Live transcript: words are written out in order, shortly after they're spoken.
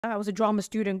I was a drama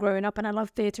student growing up and I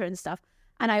loved theatre and stuff.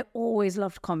 And I always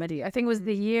loved comedy. I think it was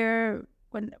the year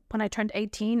when I turned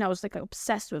 18, I was like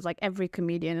obsessed with like every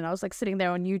comedian. And I was like sitting there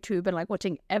on YouTube and like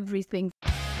watching everything.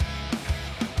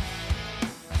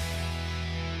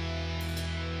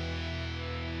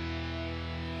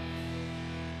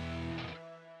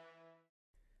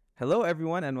 Hello,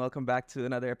 everyone, and welcome back to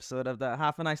another episode of the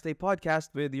Half a Nice Day podcast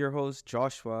with your host,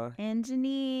 Joshua. And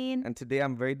Janine. And today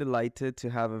I'm very delighted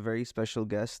to have a very special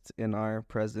guest in our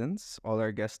presence. All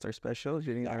our guests are special.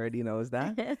 Janine already knows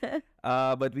that.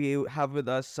 But we have with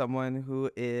us someone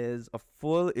who is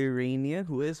full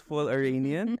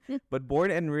Iranian, but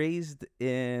born and raised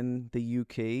in the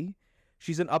UK.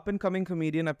 She's an up-and-coming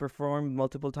comedian. I performed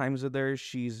multiple times with her.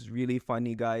 She's really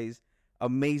funny, guys.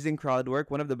 Amazing crowd work.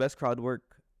 One of the best crowd work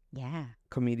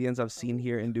comedians I've seen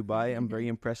here in Dubai. I'm very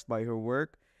impressed by her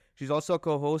work. She's also a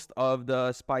co-host of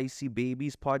the Spicy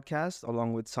Babies podcast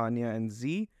along with Saaniya and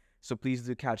Zee. So please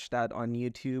do catch that on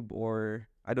YouTube, or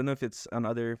I don't know if it's on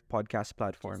other podcast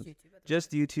platforms.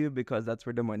 Just YouTube, because that's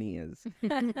where the money is.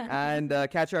 And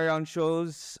catch her around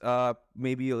shows.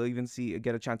 Maybe you'll even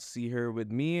get a chance to see her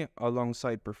with me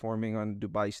alongside performing on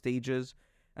Dubai stages.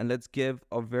 And let's give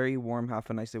a very warm Half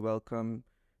a Nice Day welcome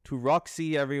to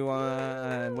Roxy,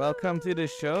 everyone. Welcome to the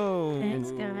show. Thanks,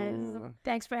 guys.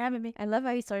 Thanks for having me. I love how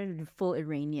you started with full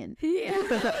Iranian.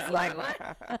 Yeah. Like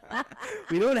what?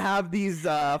 We don't have these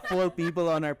full people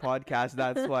on our podcast.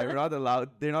 That's why we're not allowed.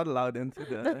 They're not allowed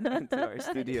into our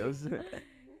studios.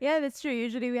 Yeah, that's true.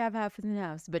 Usually we have half in the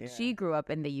house. But she grew up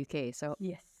in the UK. So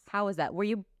Yes. how was that? Were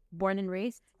you born and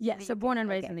raised? Yeah, so born and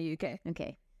raised in the UK.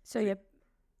 Okay. So yeah.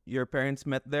 Your parents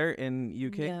met there in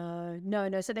UK?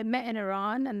 No. So they met in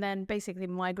Iran and then basically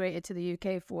migrated to the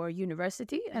UK for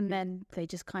university. And then they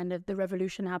just the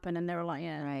revolution happened and they were like,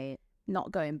 Right.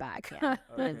 not going back. Yeah.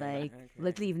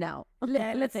 Let's leave now.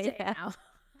 Yeah, let's stay now.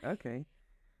 Okay.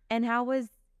 And how was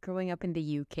growing up in the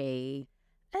UK?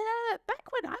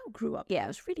 Back when I grew up, Yeah. it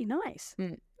was really nice.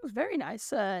 Mm. It was very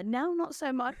nice. Now, not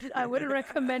so much. I wouldn't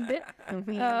recommend it. With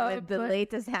the but-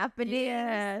 latest happening.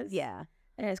 Yes. Yeah.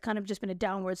 It's kind of just been a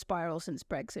downward spiral since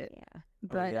Brexit. Yeah.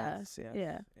 But yes.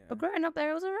 yeah. But growing up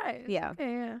there, it was all right. Yeah.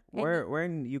 Okay, yeah. Where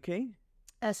in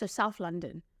UK? So South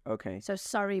London. Okay. So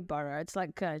Surrey Borough. It's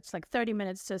like 30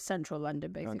 minutes to central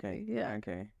London, basically. Okay. Yeah.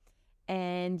 Okay.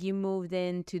 And you moved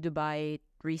into Dubai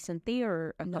recently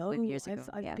or a couple of years ago?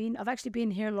 I've actually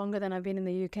been here longer than I've been in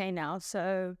the UK now.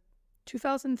 So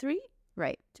 2003?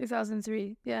 Right.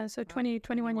 2003. Yeah. So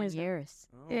 21 years. years.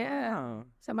 Oh, Yeah. wow.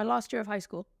 So my last year of high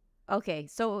school. Okay,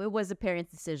 so it was a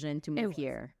parent's decision to move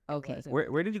here. Okay.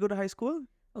 Where did you go to high school?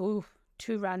 Oh,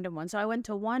 two random ones. So I went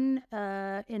to one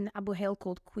in Abu Hail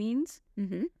called Queens,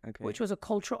 Mm-hmm. Okay. which was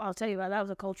I'll tell you what, that was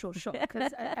a cultural shock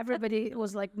because everybody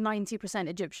was like 90%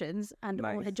 Egyptians and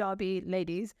all Nice. hijabi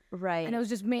ladies. Right. And it was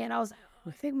just me. And I was like,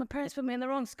 I think my parents put me in the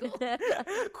wrong school.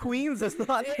 Queens is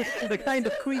not the kind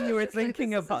of queen you were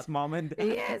thinking about, Mom and Dad.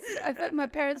 Yes. I thought my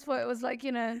parents thought it was like,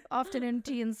 afternoon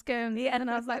tea and scones. Yeah.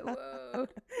 And I was like, whoa.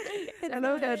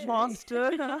 Hello, that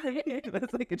monster.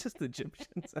 That's like it's just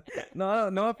Egyptians.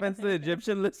 No offense to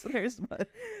Egyptian listeners, but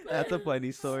that's a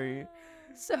funny story.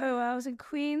 So I was in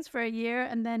Queens for a year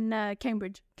and then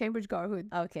Cambridge Garwood.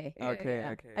 Okay.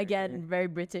 Okay. Again, very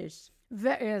British.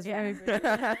 Very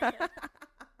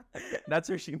That's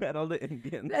where she met all the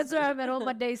Indians. That's where I met all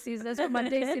my Daisies. That's where my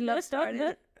Daisy love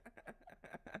started.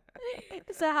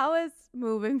 So how was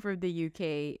moving from the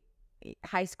UK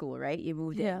high school, right? You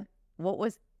moved in. What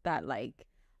was that like?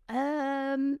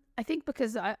 I think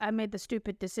because I made the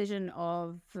stupid decision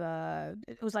of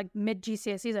it was like mid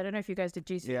GCSEs. I don't know if you guys did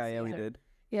GCSEs. Yeah, we did.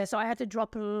 Yeah, so I had to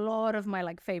drop a lot of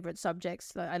my favorite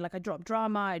subjects. I dropped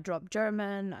drama, I dropped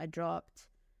German, I dropped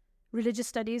religious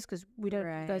studies because we don't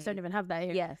you guys don't even have that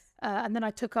here. Yes. And then I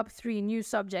took up 3 new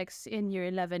subjects in year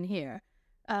 11 here.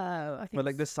 I think But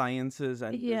like the sciences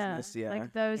and business,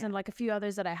 like those and like a few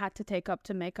others that I had to take up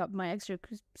to make up my extra.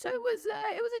 So it was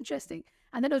interesting,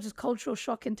 and then it was just cultural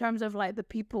shock in terms of like the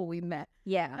people we met.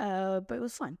 Yeah. But it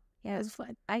was fun. Yeah, it was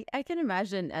fun. I can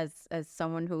imagine as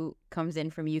someone who comes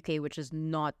in from UK, which is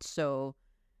not so.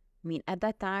 I mean, at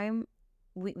that time,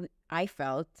 I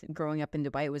felt growing up in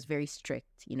Dubai, it was very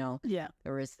strict. Yeah.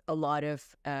 There was a lot of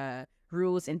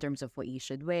rules in terms of what you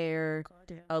should wear.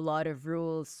 God, yeah. A lot of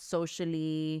rules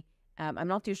socially. I'm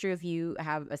not too sure if you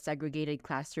have a segregated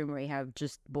classroom where you have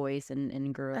just boys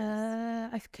and girls.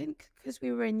 I think because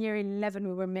we were in year 11,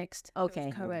 we were mixed.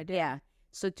 Okay. Co-ed. Yeah.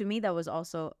 So to me, that was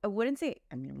also, I wouldn't say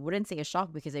a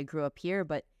shock because I grew up here,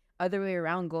 but other way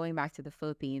around, going back to the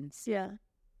Philippines, Yeah.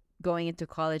 going into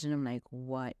college, and I'm like,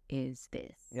 what is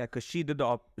this? Yeah, because she did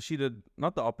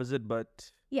not the opposite,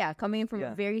 but Yeah, coming in from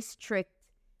Yeah. a very strict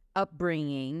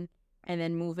upbringing and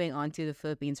then moving on to the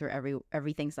Philippines where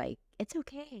everything's like, it's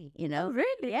okay, you know? Oh,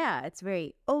 really? Yeah, it's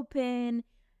very open.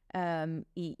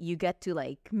 You get to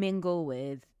like mingle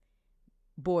with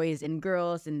boys and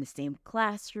girls in the same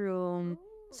classroom.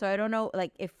 So I don't know,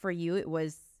 like, if for you it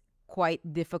was quite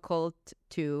difficult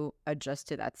to adjust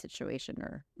to that situation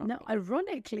or No,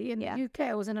 ironically, in the UK,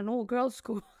 I was in an all-girls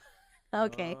school.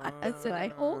 okay. It's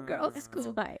an all-girls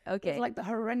school. Right. Okay. It's like the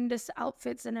horrendous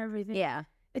outfits and everything. Yeah.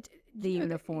 The you know,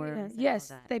 uniforms. Yes,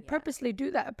 and all that. they Yeah. purposely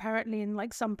do that apparently in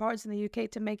like some parts in the UK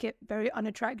to make it very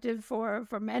unattractive for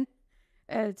men.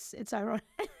 It's ironic.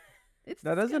 It's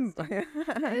That doesn't.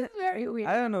 it's very weird.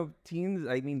 I don't know. Teens.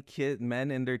 I mean,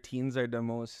 men in their teens are the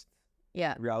most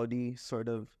Yeah. rowdy sort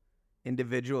of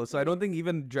individuals. So I don't think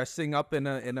even dressing up in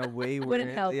a way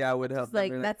Wouldn't help. Yeah, would help. It's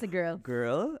like, They're that's a girl.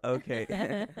 girl.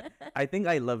 Okay. I think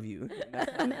I love you.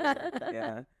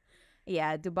 Yeah.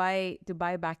 Yeah,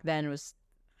 Dubai back then was,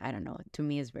 I don't know, to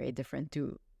me is very different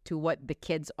to what the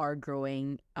kids are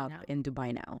growing up Now. in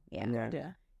Dubai now. Yeah.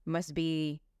 Yeah. It must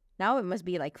be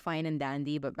like fine and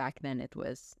dandy, but back then it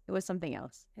was something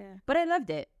else. Yeah. But I loved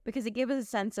it because it gave us a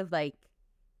sense of like,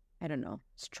 I don't know,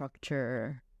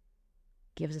 structure.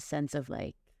 Gives a sense of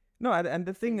like, No, and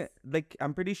the thing, like,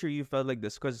 I'm pretty sure you felt like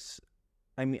this because,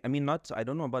 I mean, I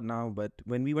don't know about now, but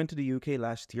when we went to the UK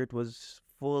last year, it was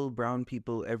full brown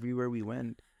people everywhere we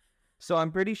went. So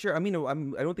I'm pretty sure. I mean,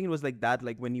 I don't think it was like that,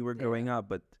 like when you were growing up,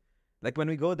 but like when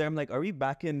we go there, I'm like, are we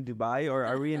back in Dubai or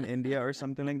are we in India or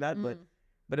something like that?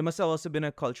 But it must have also been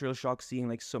a cultural shock seeing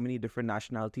like so many different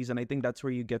nationalities, and I think that's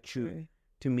where you get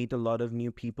to meet a lot of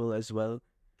new people as well.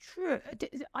 True.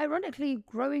 Ironically,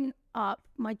 growing up,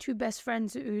 my two best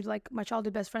friends, who like my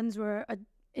childhood best friends, were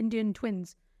Indian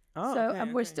twins. Oh, so okay,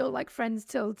 and we're okay. still like friends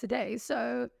till today.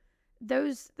 So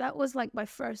that was like my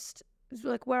first, it was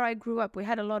like where I grew up. We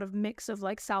had a lot of mix of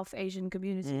like South Asian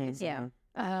communities. yeah.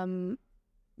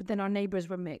 But then our neighbors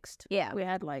were mixed. Yeah. We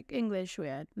had like English, we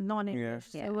had non-English.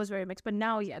 Yeah. So it was very mixed. But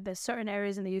now, yeah, there's certain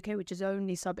areas in the UK which is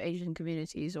only sub-Asian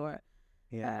communities or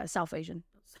South Asian.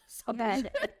 Yeah,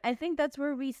 I think that's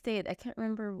where we stayed. I can't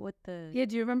remember what the. Yeah,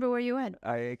 do you remember where you went?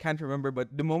 I can't remember,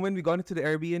 but the moment we got into the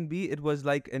Airbnb, it was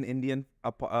like an Indian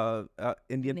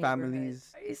Indian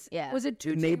families Yeah. Was it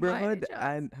Tooting? neighborhood.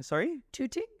 And sorry,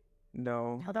 Tooting?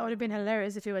 no, Oh, that would have been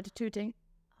hilarious if you went to Tooting.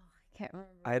 I can't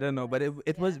remember. I don't know, but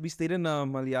it was, we stayed in a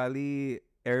Malayali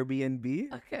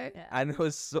Airbnb, Okay. Yeah. and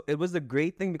it was a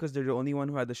great thing because they're the only one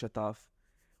who had the shataf.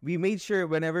 We made sure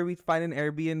whenever we find an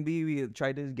Airbnb, we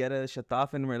try to get a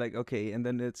shataf, and we're like, okay. And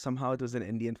then somehow it was an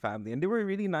Indian family, and they were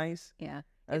really nice Yeah.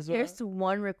 as well. There's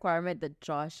one requirement that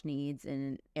Josh needs in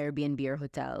an Airbnb or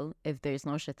hotel. If there's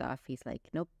no shataf, he's like,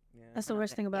 nope. That's the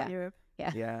worst thing about Yeah. Europe.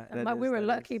 Yeah. Yeah, And we were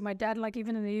lucky. My dad, like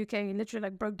even in the UK, he literally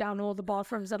like broke down all the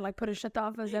bathrooms and like put his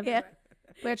shatafas everywhere.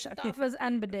 We had shatafas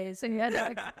and bidets, so you had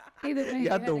like either way. You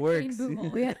had the a clean works.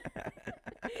 boo-boo. Yeah.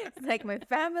 It's like my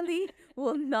family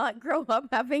will not grow up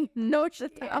having no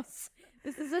shatafs.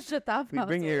 This is a shataf We house.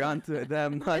 bring it around to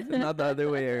them, not the other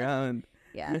way around.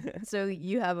 Yeah. So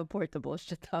you have a portable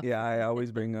shataf. Yeah, I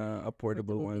always bring a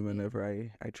portable one whenever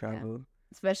I travel.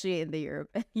 Especially in the Europe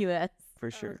and US. For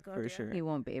sure, God, for yeah. sure. You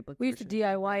won't be able to. We used to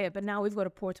DIY it, but now we've got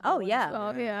a portable. Oh, one as yeah.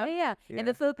 well. Yeah. Yeah. In Yeah.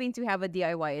 the Philippines, we have a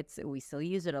DIY. We still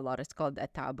use it a lot. It's called a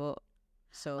tabo.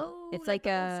 So Oh, it's like like the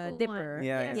old a school dipper. one.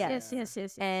 Yeah,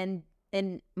 Yes. And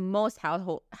in most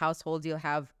households, you'll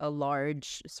have a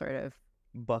large sort of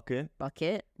Bucket,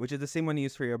 bucket. which is the same one you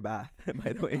use for your bath,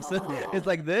 by the way. So it's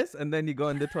like this, and then you go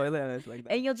in the toilet, and it's like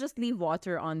that. And you'll just leave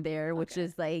water on there, which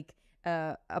is like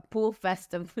a pool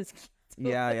fest of mosquitoes.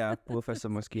 Yeah, pool fest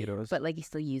of mosquitoes. But like you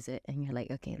still use it, and you're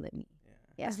like, okay, let me.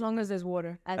 Yeah. As long as there's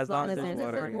water. As long as there's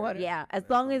water, water. yeah. Yeah, as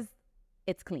long as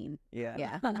it's clean. yeah,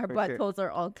 Yeah, our for sure. buttholes are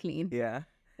all clean, yeah.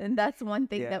 and that's one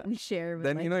thing Yeah. that we share. With,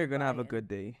 Then like, you know you're gonna have a Ryan. good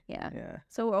day. Yeah. Yeah.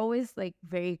 So we're always like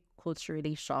very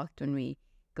culturally shocked when we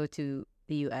go to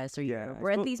the US or Yeah, Europe, I or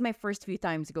at suppose- least my first few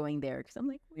times going there, because I'm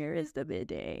like, where is the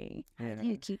bidet? Yeah.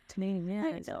 You keep cleaning. Yeah, I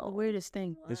it's the know. weirdest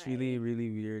thing. It's really,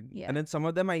 really weird. Yeah. And then some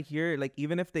of them I hear, like,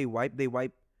 even if they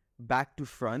wipe back to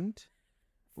front.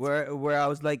 Where I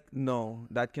was like, no,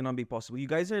 that cannot be possible. You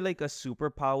guys are like a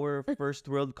superpower first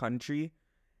world country,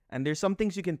 and there's some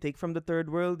things you can take from the third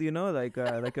world, you know, like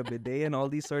a bidet and all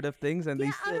these sort of things, and they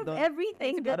Yeah, still out of don't.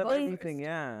 everything Out that of they, everything,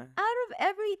 yeah. out of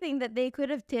everything that they could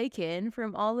have taken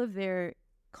from all of their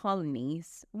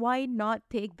colonies, why not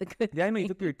take the good? Yeah, I know you thing?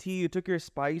 took your tea, you took your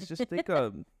spice, just take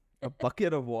a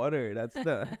bucket of water. That's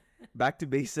the back to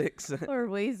basics. Or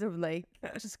ways of like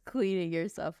just cleaning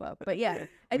yourself up. But yeah,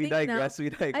 I we think now, digress. We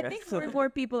digress. I think more and more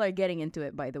people are getting into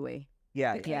it. By the way,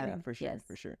 yeah, Yeah, for sure, yes.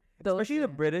 for sure. Those- Especially the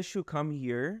yeah. British who come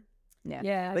here, Yeah.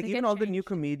 Yeah. Like they even get all the new changed.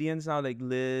 comedians now, like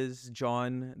Liz,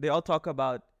 John, they all talk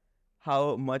about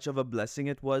how much of a blessing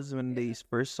it was when they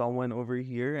first saw one over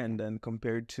here, and then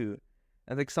compared to,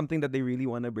 I think something that they really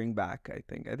want to bring back. I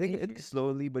think it's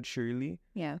slowly but surely,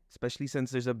 Yeah. especially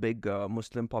since there's a big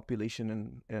Muslim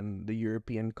population in the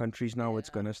European countries now.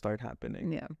 It's gonna start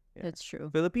happening. Yeah. Yeah. That's true.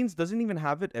 Philippines doesn't even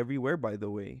have it everywhere, by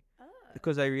the way,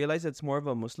 because I realize it's more of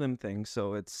a Muslim thing,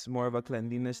 so it's more of a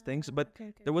cleanliness thing. But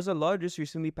Okay. there was a law just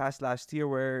recently passed last year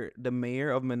where the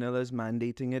mayor of Manila is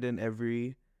mandating it in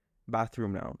every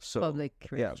bathroom now. So Public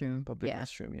yeah, restroom. public Yeah.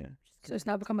 restroom, yeah. So it's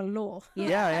now become a law.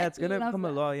 Yeah, it's gonna Love become a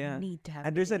that. law, yeah. Need to have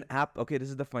And there's an bidet. app. Okay, this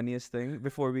is the funniest thing.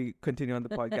 Before we continue on the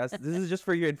podcast, this is just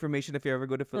for your information. If you ever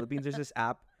go to Philippines, there's this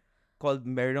app called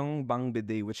Merong Bang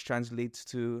Bidet, which translates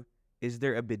to "Is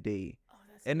there a bidet?"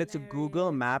 And it's a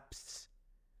Google Maps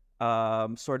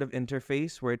sort of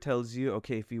interface where it tells you,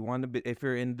 okay, if you want to if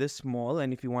you're in this mall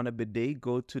and if you want a bidet,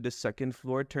 go to the second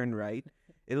floor, turn right.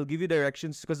 It'll give you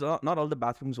directions because not all the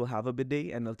bathrooms will have a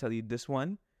bidet, and they'll tell you this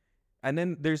one. And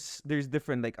then there's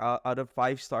different, like out of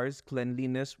 5 stars,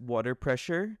 cleanliness, water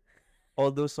pressure, all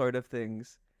those sort of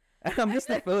things. And I'm just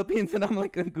in the Philippines, and I'm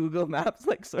like on Google Maps,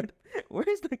 like sort of,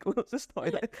 where's the closest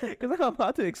toilet? Because I'm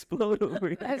about to explode over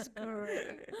here. That's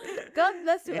great. God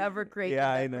bless whoever created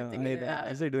Yeah, that I know. particular app.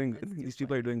 As they're doing, these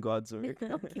people are doing God's work.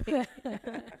 Okay.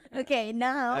 Okay,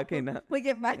 now Okay, now. we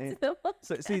get back to the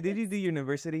So did you do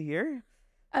university here?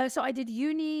 So I did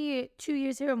uni 2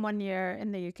 years here and 1 year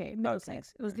in the UK,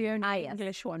 Middlesex. It was the only yes.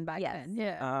 English one back Yes. then.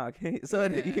 Yeah. Ah, okay. So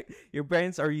your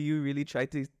parents, are you really try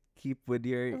to keep with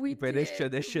your We British did,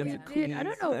 traditions? we did. I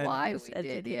don't know and- why we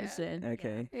did. Yeah. education.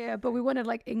 Okay. Yeah, but we wanted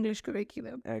like English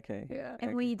curriculum. Okay. Yeah.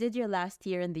 And when you did your last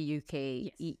year in the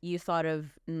UK, Yes. you thought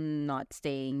of not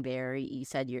staying there. You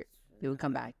said you would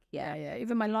come back. Yeah, Yeah. yeah.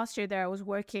 Even my last year there, I was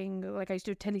working, like I used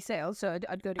to do telesales. So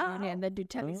I'd go to uni and then do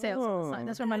telesales on the side.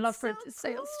 That's when my love for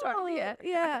sales started. Yeah.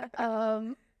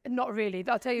 Yeah. Not really.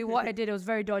 I'll tell you what I did. It was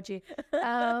very dodgy.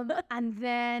 And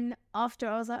then after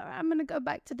I was like, I'm going to go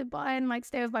back to Dubai and like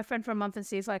stay with my friend for a month and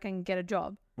see if I can get a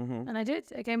job. Mm-hmm. And I did.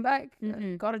 I came back,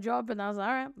 Mhm. got a job, and I was like,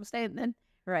 all right, I'm staying then.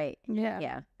 Right. Yeah.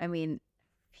 Yeah. I mean,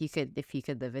 if you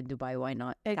could live in Dubai, why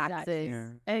not? Exactly.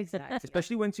 Taxes. Yeah. Exactly.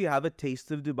 Especially once you have a taste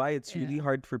of Dubai, it's Yeah. really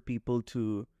hard for people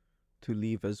to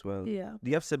leave as well. Yeah. Do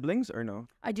you have siblings or no?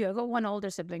 I do. I got one older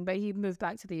sibling, but he moved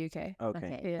back to the UK. Okay.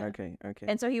 Okay. Yeah. Okay. Okay.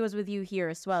 And so he was with you here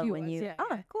as well He when was, you. yeah, Oh,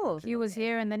 yeah. cool. He was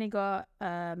here, and then he got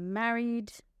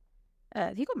married.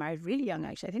 He got married really young,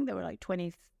 actually. I think they were like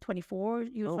 20, 24.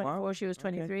 He was Oh, 24, wow. she was Okay.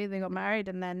 23. They got married,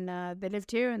 and then they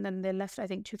lived here, and then they left, I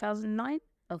think, 2009.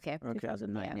 Okay. Okay.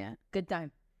 2009, yeah. Good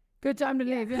time. Good time to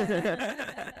leave,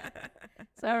 yeah.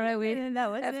 Sorry, we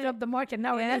That was effed up the market.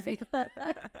 Now we're leaving.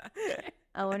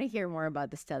 I want to hear more about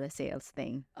this telesales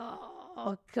thing.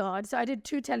 Oh, God. So I did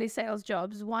 2 telesales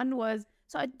jobs. One was,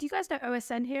 do you guys know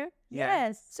OSN here?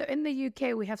 Yes. So in the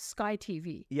UK, we have Sky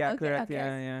TV. Yeah. Okay, Correct. okay.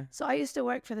 Yeah. So I used to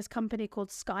work for this company called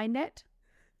Skynet.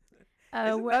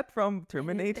 Isn't that from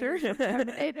Terminator?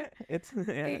 Terminator. It's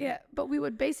yeah. Yeah, but we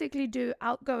would basically do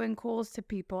outgoing calls to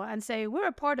people and say, we're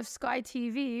a part of Sky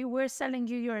TV. We're selling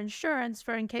you your insurance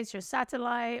for in case your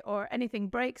satellite or anything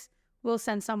breaks. We'll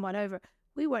send someone over.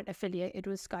 We weren't affiliated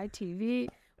with Sky TV.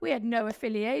 We had no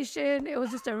affiliation. It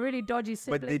was just a really dodgy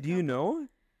sibling. But did you know?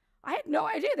 I had no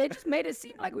idea. They just made it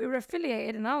seem like we were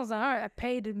affiliated. And I was like, all right, I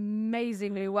paid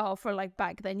amazingly well for like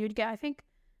back then. You'd get, I think,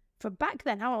 for back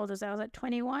then, how old was I? I was like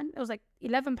 21. It was like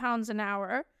 £11 an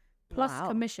hour plus Wow.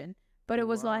 commission. But it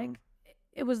was Wow. like,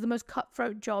 it was the most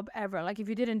cutthroat job ever. Like if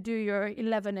you didn't do your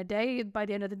 11 a day, by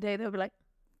the end of the day, they would be like,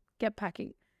 get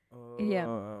packing. Yeah.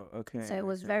 Oh, okay. So it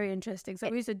was okay. very interesting. So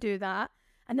we used to do that.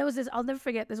 And there was this, I'll never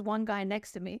forget this one guy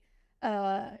next to me. It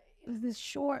was this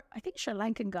short, I think Sri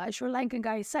Lankan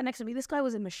guy. He sat next to me. This guy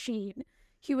was a machine.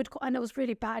 He would, and it was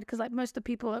really bad because like most of the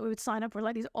people that we would sign up were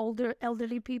like these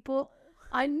elderly people.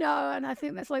 I know. And I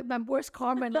think that's like my worst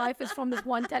karma in life is from this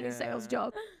one telesales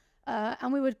job.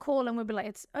 And we would call and we'd be like,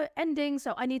 it's ending.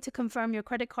 So I need to confirm your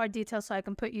credit card details so I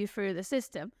can put you through the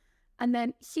system. And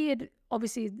then he had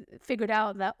obviously figured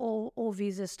out that all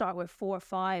visas start with 4 or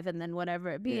 5 and then whatever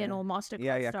it be, and all MasterCards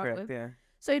Yeah. start Correct. with. Yeah.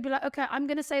 So he'd be like, okay, I'm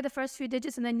going to say the first few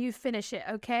digits and then you finish it,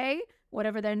 okay?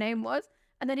 Whatever their name was.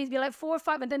 And then he'd be like 4 or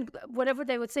 5, and then whatever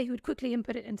they would say, he would quickly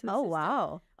input it into the Oh, system.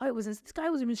 wow. Oh, this guy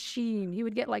was a machine. He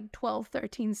would get like 12,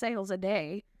 13 sales a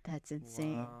day. That's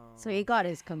insane. So he got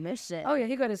his commission. Oh, yeah,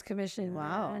 he got his commission.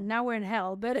 Wow. And now we're in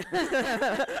hell, but...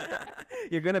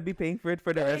 You're gonna be paying for it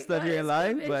for the rest of your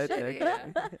life, but commission,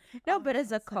 okay. No, but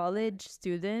as a college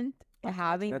student,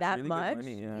 having That's that really good much.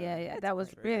 money, Yeah, that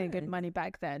was really good money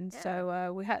back then. So I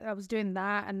was doing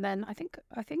that, and then I think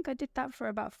I did that for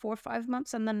about 4 or 5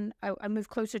 months, and then I moved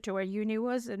closer to where uni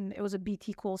was, and it was a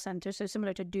BT call center, so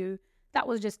similar to Do. That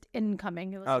was just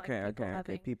incoming. It was Okay.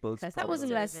 People. That was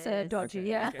less dodgy. Okay,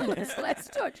 Yeah, okay. it was less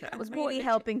dodgy. It was more Really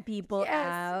helping people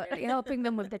out. really helping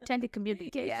them with the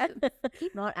telecommunication.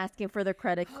 Not asking for the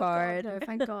credit card. God, no,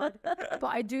 thank God. But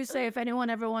I do say, if anyone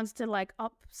ever wants to like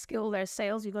upskill their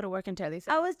sales, you got to work in tele.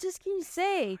 I was just going to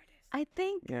say, I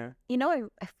think, Yeah. I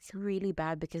feel really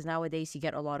bad because nowadays you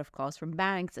get a lot of calls from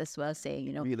banks as well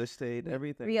saying, Real estate,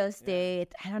 everything. real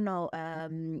estate, I don't know,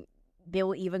 they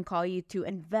will even call you to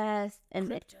invest.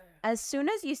 And as soon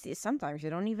as you see, sometimes you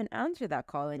don't even answer that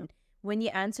call. And when you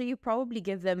answer, you probably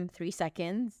give them 3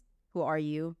 seconds. Who are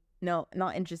you? No,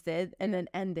 not interested. And then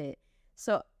end it.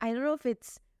 So I don't know if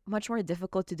it's much more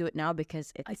difficult to do it now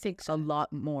because it's I think a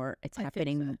lot more, it's I think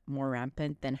happening more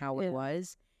rampant than how it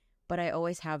was. But I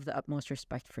always have the utmost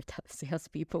respect for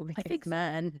salespeople because, think so.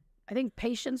 man. I think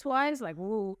patience-wise, like,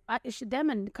 it's them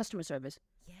and customer service.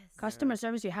 Yes. Customer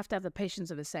service, you have to have the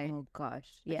patience of a saint. Oh gosh.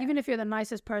 Like, Yeah. even if you're the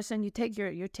nicest person, you take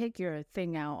your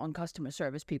thing out on customer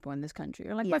service people in this country.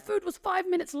 You're like, my food was 5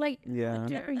 minutes late. Yeah. How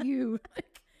dare you?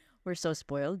 We're so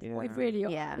spoiled. Yeah. We really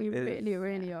are. Yeah. We It really, is.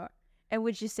 really are. And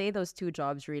would you say those 2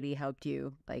 jobs really helped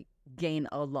you like gain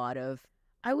a lot of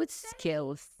I would say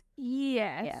skills?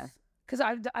 yes. Yeah. Because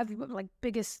I've like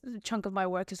biggest chunk of my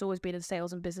work has always been in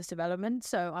sales and business development.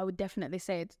 So I would definitely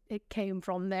say it came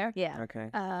from there. Yeah. Okay.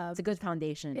 It's a good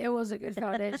foundation. It was a good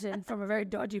foundation from a very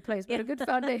dodgy place, but a good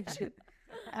foundation.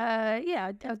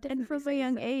 Yeah, And from a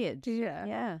young age. Yeah.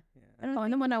 Yeah. Oh,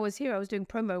 and then when I was here, I was doing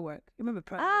promo work. You remember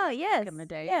promo? Ah, work yes. back in the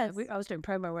day. Yes. I was doing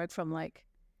promo work from like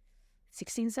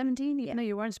 16, 17. You know,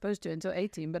 you weren't supposed to until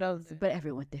 18, but I was. But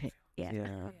everyone did it. Yeah. Yeah.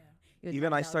 You would Even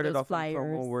hand I out started those off on promo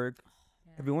flyers. work.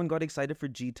 Everyone got excited for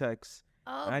G-Techs.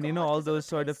 Oh, And you know, God, all 'cause it would those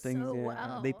sort pay of things. so Yeah.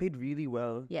 well. They paid really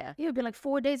well. Yeah. Yeah, it'd be like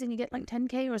 4 days and you get like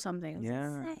 10K or something. It was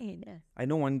Yeah. insane. Yeah. I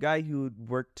know one guy who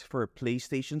worked for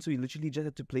PlayStation, so he literally just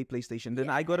had to play PlayStation. Then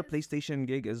I got a PlayStation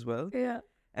gig as well. Yeah.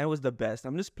 And it was the best.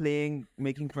 I'm just playing,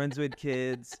 making friends with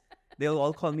kids. They'll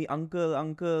all call me uncle,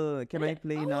 uncle. Can I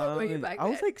play How now? old were you back I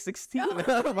was then? like 16.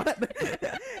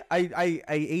 I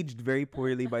aged very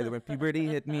poorly, by the way. Puberty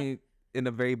hit me in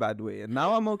a very bad way, and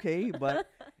now I'm okay. But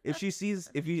if you see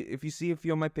a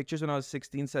few of my pictures when I was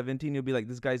 16, 17, you'll be like,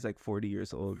 this guy's like 40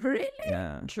 years old. Really?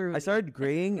 Yeah. True. I started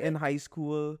graying in high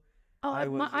school. Oh,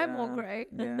 I'm all yeah. great.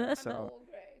 Yeah.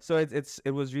 So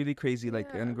it was really crazy,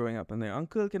 like, and growing up, and they're,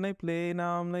 uncle, can I play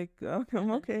now? I'm like, oh,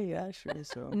 I'm okay, yeah, sure.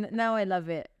 So Now I love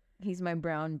it. He's my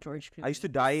brown George Clooney. I used to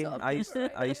dye. I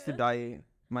used to dye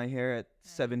my hair at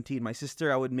 17. My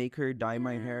sister, I would make her dye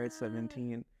my hair at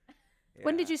 17.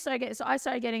 When did you start getting? So I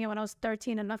started getting it when I was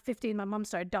 13, and not 15. My mom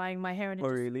started dyeing my hair, and it Oh,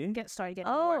 just really? started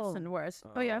getting Oh. worse and worse.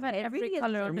 Oh yeah, I've had every Really?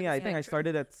 color. For on me, the I think I spectrum.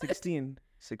 started at 16.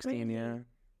 16, yeah.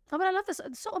 Oh, but I love this.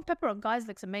 The salt and pepper on guys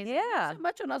looks amazing. Yeah. So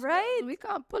much on us, Right? girls, we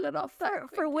can't pull it off.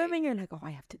 for women, you're like, oh, I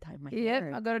have to dye my Yep,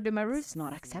 hair. I gotta do my It's roots.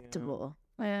 not acceptable.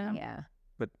 Yeah. Yeah.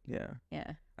 But yeah,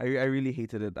 Yeah. I really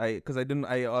hated it. Because I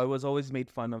was always made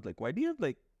fun of, like, why do you have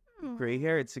like gray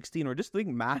hair at 16 or just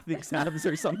doing math exams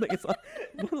or something? It's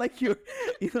like you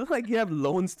look like you have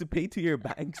loans to pay to your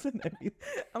banks and everything.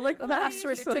 I'm like, That's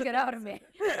really took it out of me.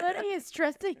 What are you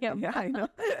stressing him? yeah, I know.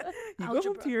 You go home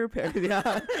Algebra. to your parents.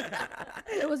 Yeah.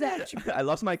 It was algebra. I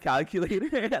lost my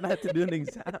calculator and I had to do an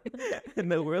exam,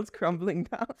 and the world's crumbling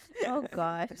down. Oh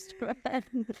gosh.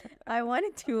 I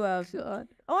wanted to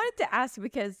ask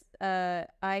because I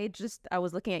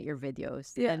was looking at your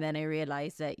videos and then I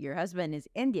realized that your husband is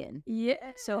Indian.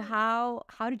 Yeah. So how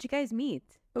did you guys meet?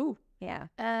 Oh.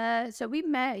 Yeah. So we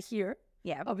met here,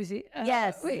 Yeah. obviously.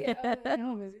 Yes. We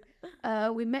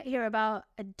met here about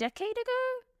a decade ago,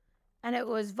 and it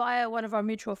was via one of our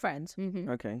mutual friends. Mm-hmm.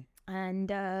 Okay. And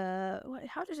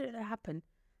how did it happen?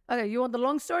 Okay, you want the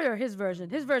long story or his version?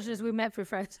 His version is we met through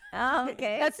friends. Oh,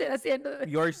 okay. That's it. That's the end of it.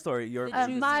 Your story. Your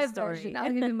version. My story. version. I'll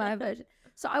give you my version.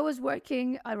 So I was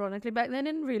working, ironically, back then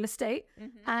in real estate,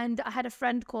 and I had a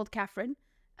friend called Catherine,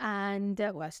 and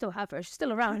well, I still have her. She's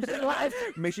still around. She's alive.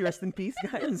 May she rest in peace,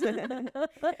 guys.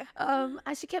 And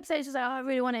she kept saying, she's like, oh, I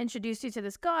really want to introduce you to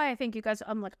this guy. I think you guys.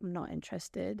 I'm like, I'm not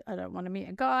interested. I don't want to meet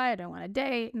a guy. I don't want to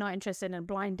date. Not interested in a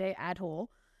blind date at all.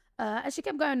 And she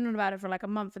kept going on about it for like a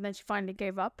month, and then she finally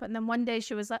gave up. And then one day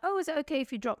she was like, oh, is it okay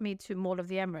if you drop me to Mall of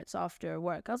the Emirates after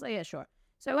work? I was like, yeah, sure.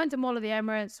 So I went to Mall of the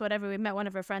Emirates, whatever. We met one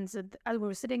of her friends. And we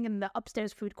were sitting in the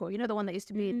upstairs food court. You know, the one that used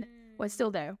to be, well, it's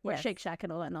still there, where Yes. Shake Shack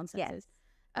and all that nonsense Yes. is.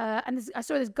 And I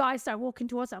saw this guy start walking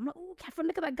towards her. I'm like, oh, Catherine,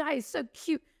 look at that guy. He's so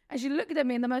cute. And she looked at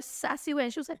me in the most sassy way.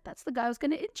 And she was like, that's the guy I was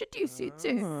going to introduce you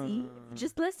to. See?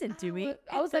 Just listen to me.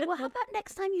 I was like, well, how about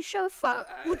next time you show a photo?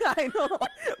 I know.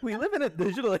 We live in a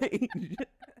digital age.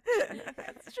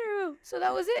 That's true. So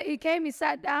that was it. He came, he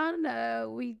sat down.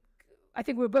 I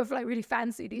think we were both like really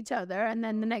fancied each other. And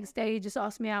then the next day, he just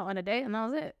asked me out on a date, and that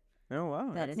was it. Oh,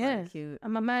 wow. That is Yeah. so cute.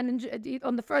 And my man,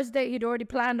 on the first date, he'd already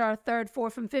planned our third,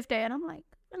 fourth, and fifth day. And I'm like,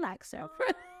 relax, sir.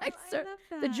 Relax, sir.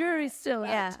 The jury's still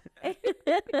out. Yeah.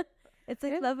 It's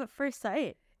like love at first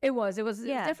sight. It was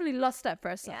Yeah. definitely lust at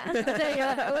first sight.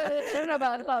 Yeah. I don't know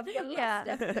about love. But lust, Yeah.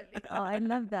 definitely. Oh, I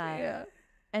love that. Yeah.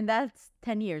 And that's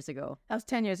 10 years ago. That was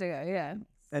 10 years ago, yeah.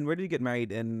 And where did you get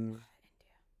married? In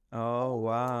Oh,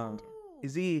 wow.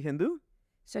 Is he Hindu?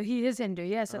 So he is Hindu,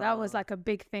 yeah. So that was like a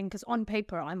big thing because on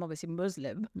paper, I'm obviously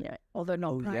Muslim, Yeah. although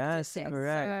not Oh, yes. practicing.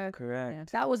 Correct. So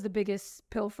Correct. that was the biggest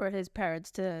pill for his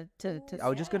parents to I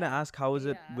was just going to ask, how was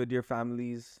it Yeah. with your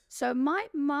families? So my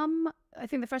mum, I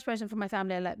think the first person from my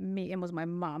family I let meet him was my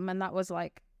mum, and that was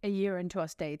like a year into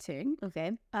us dating.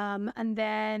 Okay. And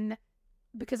then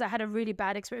because I had a really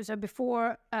bad experience, so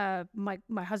before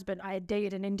my husband, I had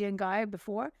dated an Indian guy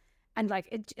before, and like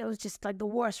it was just like the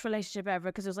worst relationship ever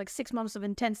because it was like 6 months of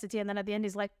intensity, and then at the end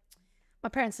he's like, my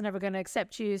parents are never going to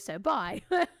accept you, so bye.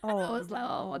 I was like,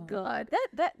 oh my god.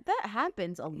 That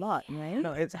happens a lot, right?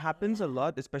 No, it happens a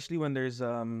lot, especially when there's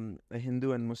a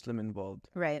Hindu and Muslim involved.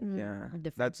 Right. Yeah,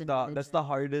 Difference that's in the religion.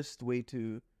 hardest way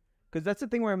to, because that's the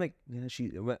thing where I'm like, yeah,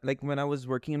 like when I was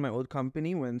working in my old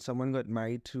company, when someone got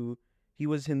married to, he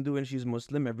was Hindu and she's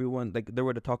Muslim, everyone like they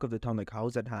were the talk of the town, like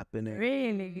how's that happening?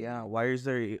 Really? Yeah, why are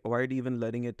they even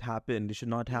letting it happen? It should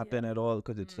not happen at all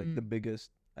because it's like the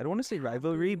biggest. I don't want to say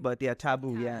rivalry, but yeah,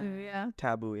 taboo. Yeah, Yeah.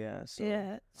 taboo. Yeah. So.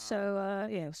 Yeah. So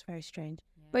yeah, it was very strange.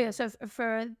 But yeah, so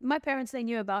for my parents, they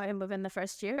knew about him within the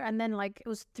first year, and then like it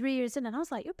was 3 years in, and I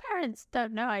was like, your parents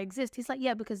don't know I exist. He's like,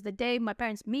 yeah, because the day my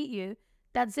parents meet you,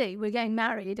 that's it, we're getting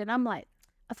married. And I'm like,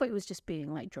 I thought he was just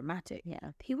being like dramatic.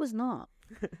 Yeah. He was not.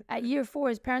 At year 4,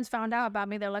 his parents found out about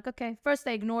me. They're like, okay. First,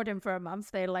 they ignored him for a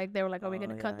month. They were like, are we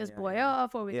gonna cut this boy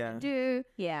off? What are we gonna do?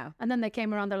 Yeah. And then they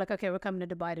came around. They're like, okay, we're coming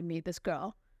to Dubai to meet this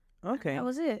girl. Okay. That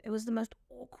was it. It was the most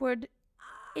awkward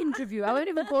interview. I wouldn't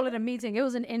even call it a meeting. It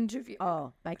was an interview.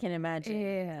 Oh, I can imagine.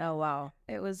 Yeah. Oh, wow.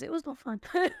 It was not fun.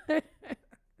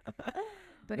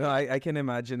 But No, I can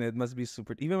imagine it must be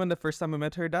super. Even when the first time I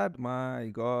met her dad, my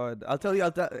God, I'll tell you.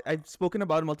 I've spoken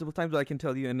about it multiple times, but I can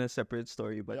tell you in a separate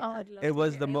story. But oh, I'd love it to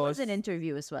was hear the It most. was an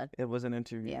interview as well. It was an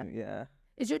interview. Yeah. Yeah.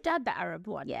 Is your dad the Arab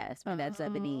one? Yes, my dad's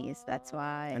Lebanese. That's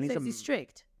why. And So he's is he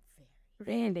strict?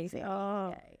 Really?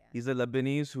 Oh. He's a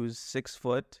Lebanese who's 6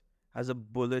 foot, has a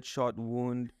bullet shot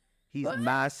wound. He's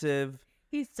massive.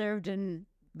 He served in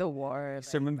the war.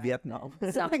 He's from Vietnam.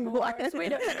 Something worse. We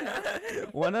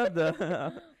don't One of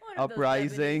the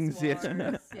uprisings. Lebanese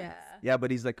wars. Yeah. Yeah, but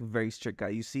he's like a very strict guy.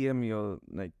 You see him, you'll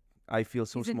like. I feel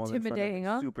so He's small. in front of intimidating, him.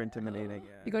 huh? Super intimidating.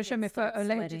 You gotta show me a photo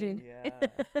later. sweating. dude.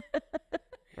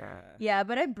 Yeah. Yeah,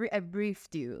 but I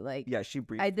briefed you. Like, Yeah, she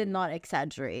briefed. I did not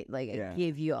exaggerate. Like, Yeah. I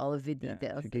gave you all of the Yeah,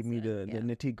 details. she gave me the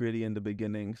nitty gritty in the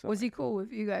beginning. So Was he cool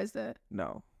with you guys there?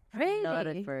 no. Really? Not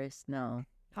at first, no.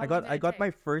 How I long got did it take?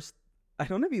 my first. I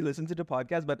don't know if you listened to the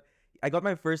podcast, but I got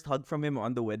my first hug from him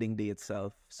on the wedding day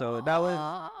itself. So that was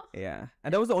yeah,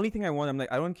 and that was the only thing I want. I'm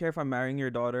like, I don't care if I'm marrying your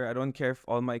daughter. I don't care if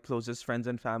all my closest friends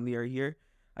and family are here.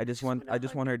 I just want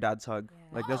her dad's hug.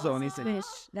 Like that's the only thing. Wish.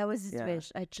 That was his Yeah.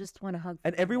 wish. I just want to hug.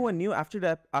 And everyone knew after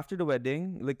the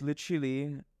wedding, like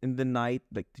literally in the night,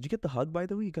 like, did you get the hug? By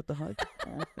the way, you got the hug.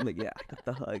 I'm like, yeah, I got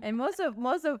the hug. And most of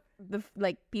the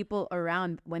like people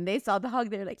around, when they saw the hug,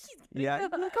 they're like, Yeah, I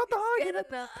got the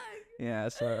hug. Yeah,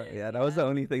 so yeah, that was the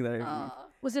only thing that I.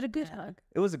 Was it a good hug?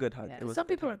 It was a good hug. Yeah. It was Some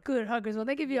people are good huggers. When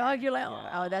they give you a hug, you're like,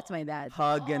 oh, that's my dad.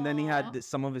 hug, and then he had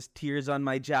some of his tears on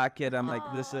my jacket. I'm like,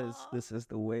 this is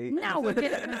the way. now we're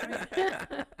getting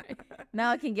married.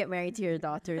 Now I can get married to your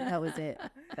daughter. That was it.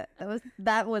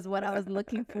 That was what I was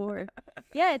looking for.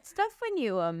 Yeah, it's tough when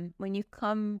you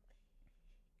come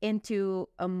into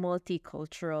a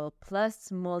multicultural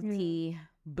plus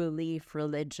multi-belief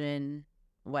religion,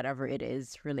 whatever it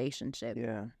is, relationship.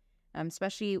 Yeah.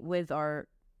 Especially with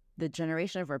the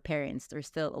generation of our parents, they're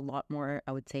still a lot more,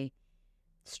 I would say,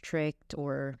 strict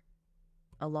or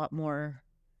a lot more.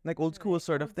 Like old school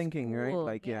sort of Old thinking, right? school,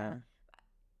 Like, yeah.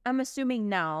 I'm assuming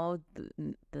now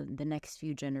the next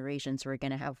few generations we're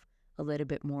gonna have a little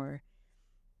bit more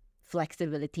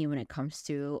flexibility when it comes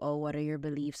to what are your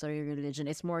beliefs or your religion.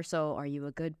 It's more so, are you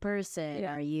a good person?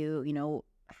 Yeah. Are you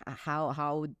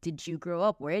how did you grow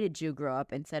up? Where did you grow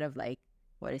up? Instead of like,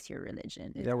 what is your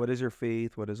religion? Yeah, what is your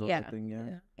faith? What is all Yeah. that thing?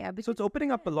 Yeah. Yeah, So it's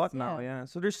opening up a lot Yeah. now, yeah.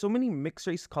 So there's so many mixed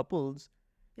race couples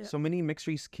Yeah. So many mixed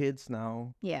race kids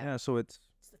now. Yeah. So it's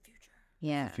It's the future.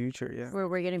 Yeah. the future. Yeah.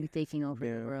 We're gonna be taking over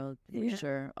Yeah. the world for Yeah.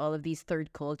 sure. All of these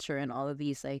third culture and all of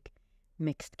these like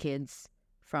mixed kids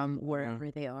from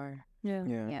wherever they are. Yeah.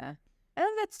 Yeah. Yeah. I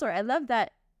love that story. I love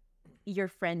that your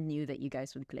friend knew that you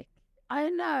guys would click. I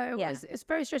know. Yeah. It's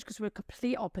very strange because we're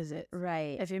complete opposites.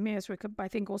 Right. If you mean us, I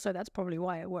think also that's probably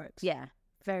why it works. Yeah.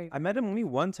 Very. I met him only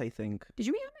once, I think. Did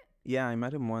you meet him? Yeah, I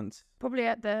met him once. Probably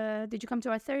at the. Did you come to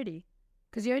our 30?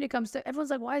 Because he only comes to. Everyone's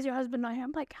like, why is your husband not here?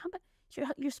 I'm like, how about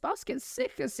your spouse gets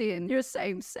sick of seeing your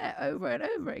same set over and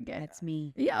over again? That's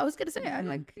me. Yeah, I was gonna say. I'm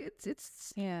like,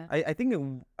 it's. Yeah. I think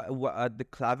the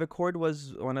clavichord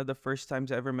was one of the first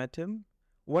times I ever met him.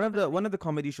 One of the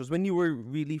comedy shows when you were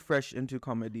really fresh into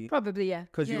comedy. Probably, yeah.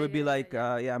 Because you Yeah, would be yeah, like,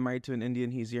 yeah. I'm married to an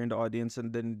Indian, he's here in the audience,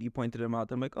 and then you pointed him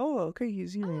out. I'm like, oh, okay,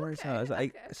 he's here. Where's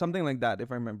okay. something like that,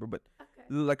 if I remember. But Okay.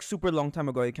 like super long time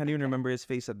ago, I can't even remember his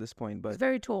face at this point. It's But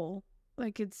very tall.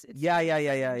 Like it's yeah.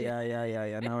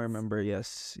 Now I remember.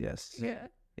 Yes.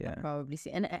 Yeah. Probably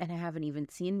see. And I haven't even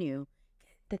seen you.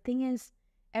 The thing is,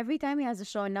 every time he has a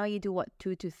show, and now you do what,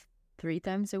 2 to 3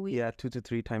 times a week? Yeah, 2 to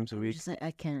 3 times a I'm week. just like,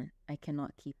 I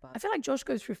cannot keep up. I feel like Josh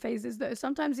goes through phases though.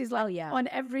 Sometimes he's like yeah. on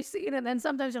every scene, and then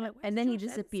sometimes you're like, And then he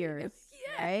disappears.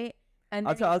 Right? And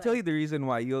I'll tell you the reason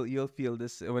why. You'll feel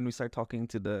this when we start talking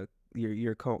to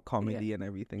your comedy and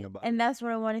everything about. And that's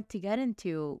what I wanted to get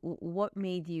into. What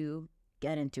made you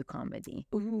get into comedy?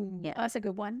 Ooh, Yeah. that's a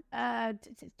good one.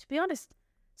 To be honest,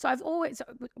 so I've always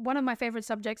one of my favorite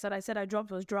subjects that I said I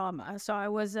dropped was drama. So I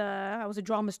was a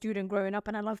drama student growing up,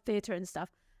 and I loved theater and stuff.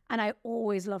 And I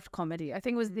always loved comedy. I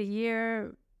think it was the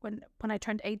year when I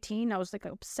turned 18. I was like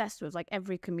obsessed with like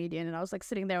every comedian, and I was like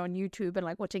sitting there on YouTube and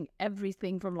like watching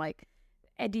everything from like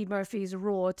Eddie Murphy's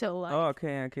Raw till like. Oh,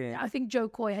 okay. I think Joe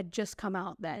Coy had just come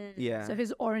out then. Yeah. So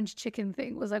his orange chicken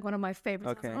thing was like one of my favorites. I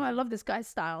was Okay. like, oh, I love this guy's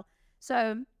style.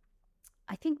 So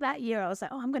I think that year I was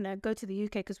like, oh, I'm going to go to the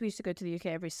UK because we used to go to the UK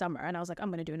every summer. And I was like, I'm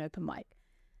going to do an open mic.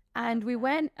 And we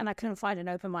went, and I couldn't find an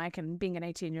open mic. And being an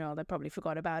 18-year-old, I probably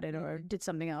forgot about it or did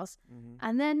something else.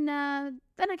 And then I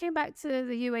came back to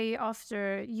the UAE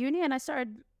after uni, and I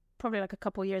started probably like a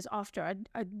couple years after.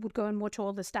 I would go and watch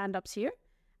all the stand-ups here.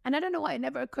 And I don't know why it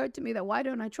never occurred to me that why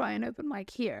don't I try an open mic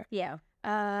here? Yeah.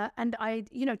 And I,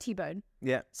 T-Bone.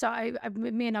 Yeah. So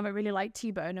me and I really liked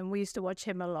T-Bone, and we used to watch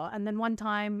him a lot. And then one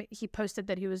time he posted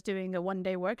that he was doing a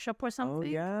one-day workshop or Oh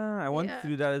something. yeah, I wanted Yeah. to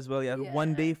do that as well. Yeah, Yeah.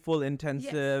 1 day full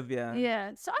intensive. Yeah.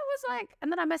 Yeah. So I was like,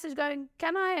 and then I messaged going,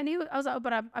 can I? And I was like, oh,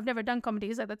 but I've never done comedy.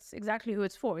 He's like, that's exactly who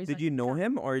it's for. He's Did like, you know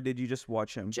him or did you just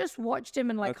watch him? just watched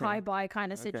him in like Okay. hi-bye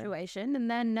kind of Okay. situation.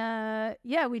 And then,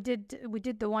 we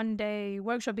did the one-day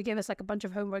workshop. He gave us like a bunch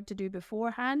of homework to do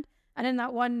beforehand. And in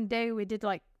that one day we did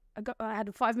like, I had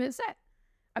a 5-minute set.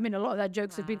 I mean, a lot of that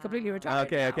jokes have been completely retired.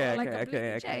 Okay, now, okay, like okay, completely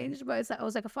okay. changed. But it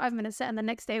was like a 5-minute set. And the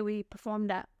next day we performed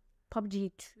at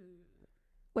PUBG 2.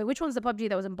 Wait, which one's the PUBG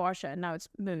that was in Barsha and now it's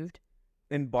moved?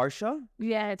 In Barsha?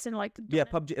 Yeah, it's in like... Yeah,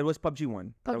 PUBG. It was PUBG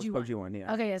 1. That was PUBG 1. PUBG 1,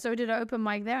 yeah. Okay, yeah, so we did an open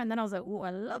mic there, and then I was like, oh, I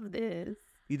love this.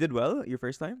 You did well your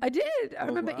first time? I did. I Oh,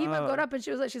 remember Eva wow. got up and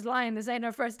she was like, she's lying, this ain't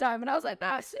her first time. And I was like,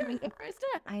 nah, seriously, first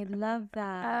time. I love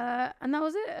that. And that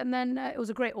was it. And then it was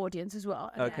a great audience as well.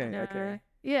 And Okay, then, okay.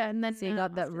 Yeah, and then... So you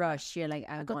got that after rush. You're like,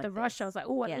 I got the rush. I was like,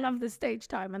 oh, I Yeah. love this stage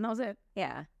time. And that was it.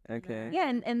 Yeah. Okay.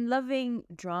 Yeah, and loving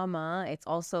drama, it's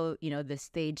also, the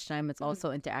stage time. It's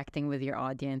also interacting with your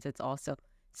audience. It's also...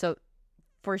 So,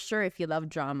 for sure, if you love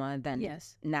drama, then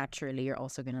Yes. naturally you're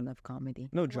also going to love comedy.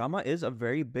 No, drama is a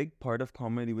very big part of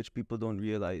comedy which people don't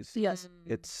realize. Yes.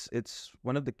 It's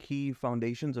one of the key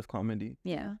foundations of comedy.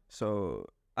 Yeah. So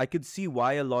I could see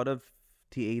why a lot of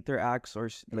theater acts or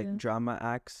like Yeah. drama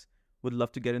acts would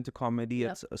love to get into comedy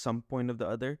Yep. at some point of the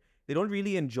other. They don't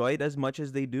really enjoy it as much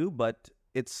as they do, but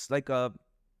it's like a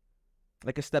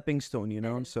stepping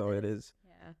stone, So it is.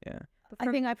 Yeah. Yeah. I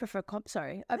think I prefer... I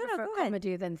No, prefer go ahead.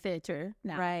 comedy than theatre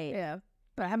now. Right. Yeah.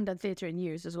 But I haven't done theatre in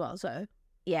years as well, so...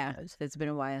 Yeah. It's been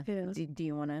a while. Yeah. Do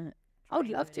you want to? I would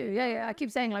love to. Yeah. I keep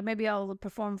saying like maybe I'll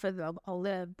perform for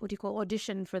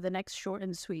audition for the next short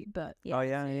and sweet. But Yeah. Oh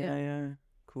yeah.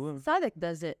 Cool. Sadik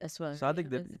does it as well. Sadik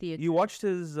Does did. theatre. You watched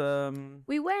his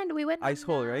we went Ice on,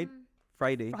 Hole, right?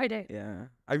 Friday. Friday. Yeah.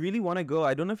 I really want to go.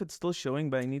 I don't know if it's still showing,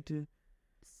 but I need to.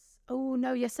 Oh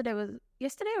no, yesterday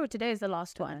or today is the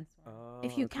last one. Oh,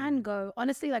 If you okay. can go,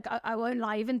 honestly, like I won't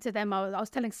lie. Even to them, I was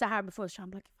telling Sahar before the show,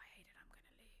 I'm like, if I hate it, I'm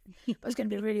gonna leave. But it's gonna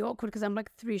be really awkward because I'm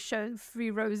like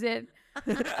 3 rows in.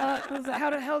 I was like, how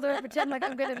the hell do I pretend like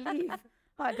I'm gonna leave?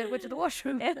 Oh, I went to the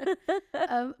washroom.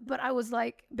 But I was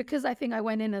like, because I think I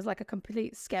went in as like a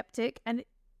complete skeptic, and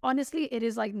honestly, it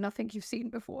is like nothing you've seen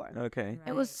before. Okay.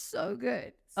 It was so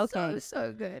good. Okay.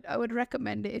 so good. I would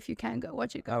recommend it if you can go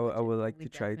watch it. I would like to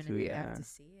try to. definitely Yeah. have to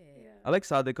see it. I like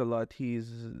Sadik a lot.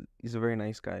 He's a very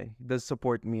nice guy. He does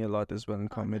support me a lot as well in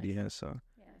comedy. nice. Yeah, so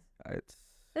it's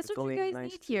That's it's what you only guys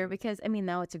nice need to- here, because I mean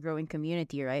now it's a growing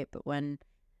community, right? But when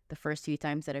the first few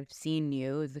times that I've seen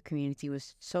you, the community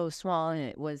was so small, and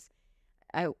it was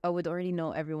I would already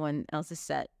know everyone else's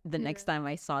set the next time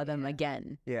I saw them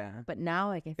again. Yeah. But now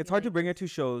like I It's feel hard to like bring her to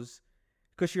shows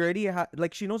because she already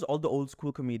like she knows all the old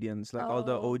school comedians, like all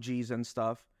the Oh. OGs and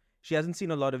stuff. She hasn't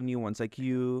seen a lot of new ones like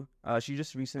you. She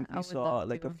just recently would saw love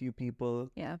like a to. few people.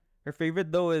 Yeah. Her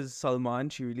favorite though is Salman.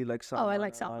 She really likes Salman. Oh, I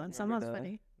like a lot. Salman. Remember Salman's the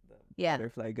funny. Yeah.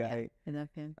 Butterfly guy. I love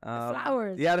him.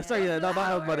 Flowers. Yeah, sorry, Yeah. not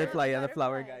Flowers. butterfly. Yeah, the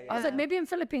flower guy. I was like, maybe in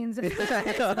Philippines.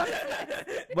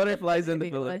 Butterflies in the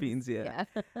Maybe it was. Philippines. Yeah.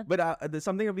 Yeah. But there's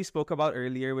something that we spoke about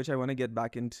earlier, which I want to get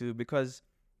back into because,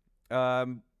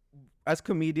 as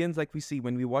comedians, like we see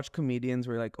when we watch comedians,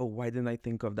 we're like, oh, why didn't I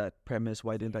think of that premise?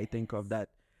 Why didn't I think of that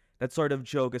sort of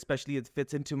joke? Especially it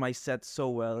fits into my set so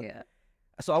well. Yeah.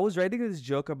 So I was writing this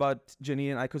joke about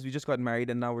Janine and I because we just got married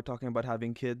and now we're talking about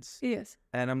having kids. Yes.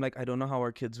 And I'm like, I don't know how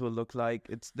our kids will look like.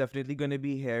 It's definitely gonna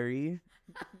be hairy,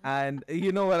 and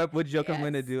you know what joke I'm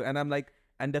gonna Yes. do. And I'm like,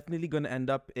 I'm definitely gonna end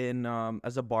up in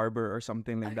as a barber or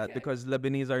something like that Okay. because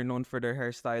Lebanese are known for their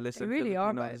hairstylists. They and really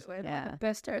are, by Filipinos- the way. Yeah. The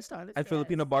best hairstylist. And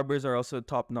Filipino barbers are also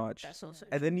top notch. That's also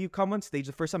And then you come on stage.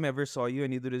 The first time I ever saw you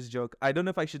and you do this joke, I don't know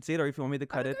if I should say it or if you want me to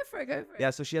cut it. Go for it. Go for it. Yeah,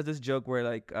 so she has this joke where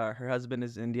like her husband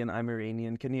is Indian, I'm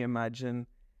Iranian. Can you imagine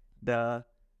the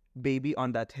baby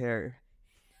on that hair?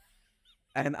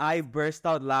 And I burst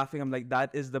out laughing. I'm like, that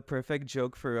is the perfect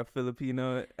joke for a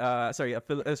Filipino,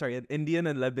 an Indian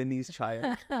and Lebanese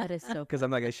child. That is so Because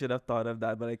I'm like, I should have thought of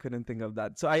that, but I couldn't think of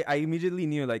that. So I immediately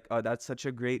knew like, oh, that's such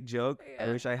a great joke. I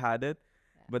Yeah. wish I had it.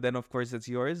 But then of course it's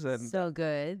yours and so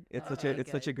good. it's Oh,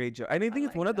 such a great joke. And I think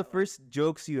it's like one of the that first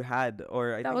jokes you had,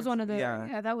 or I That think was it's- one of the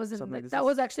yeah. that was in something like this that is-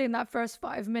 was actually in that first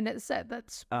 5 minute set.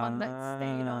 That's one that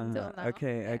stayed on till now.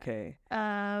 Okay, Yeah. okay.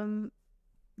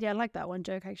 Yeah, I like that one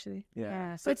joke actually.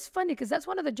 Yeah. So it's funny because that's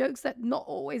one of the jokes that not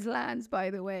always lands,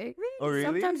 by the way. Oh, really?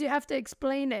 Sometimes you have to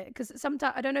explain it because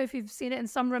sometimes I don't know if you've seen it in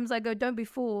some rooms. I go, "Don't be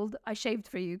fooled. I shaved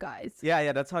for you guys."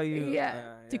 Yeah, that's how you.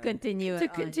 Yeah. To continue To it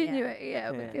on, continue yeah. it,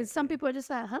 yeah, Yeah. because some people are just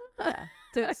like, "Huh?" Yeah.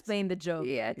 To explain the joke.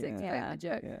 Yeah, to Yeah. explain Yeah. the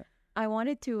joke. Yeah. I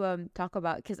wanted to talk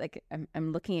about, because like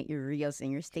I'm looking at your reels and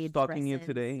your stage Stalking you presence.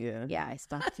 today, yeah. Yeah, I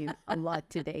stalked you a lot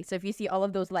today. So if you see all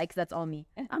of those likes, that's all me.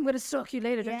 I'm gonna stalk you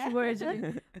later. Don't you worry.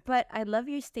 Jenny. But I love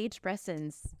your stage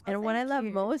presence, and what I thank love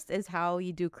you. most is how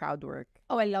you do crowd work.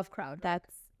 Oh, I love crowd.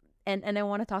 That's and I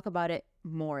want to talk about it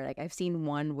more. Like I've seen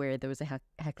one where there was a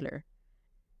heckler,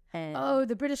 and Oh,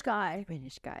 the British guy.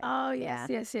 British guy. Oh yes,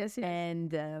 Yeah. yes.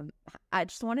 And I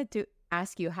just wanted to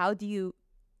ask you, how do you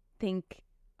think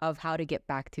of how to get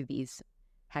back to these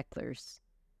hecklers?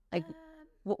 Like,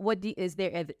 what do is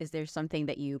there something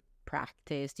that you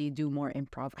practice? Do you do more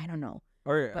improv? I don't know.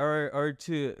 Or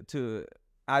to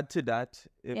add to that,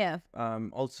 if, Yeah.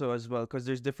 also as well, because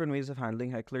there's different ways of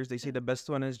handling hecklers. They say the best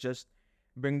one is just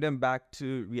bring them back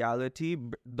to reality.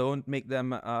 Don't make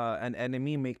them an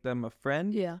enemy. Make them a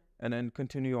friend, Yeah, and then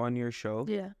continue on your show.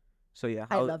 yeah. So yeah,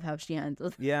 I love how she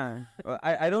handles. Yeah,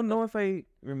 I don't know if I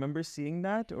remember seeing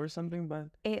that or something, but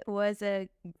It was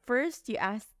first you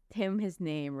asked him his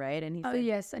name, right? And he Oh said,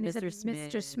 yes, and he said Mr. Mr.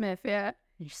 Smith. Smith. Yeah,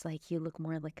 You're just like, you look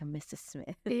more like a Mrs.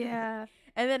 Smith. yeah.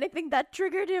 And then I think that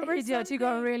triggered him or He did. He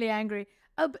got something. really angry.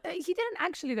 Oh, but he didn't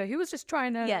actually though. He was just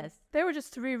trying to. Yes. They were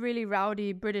just three really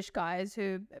rowdy British guys who.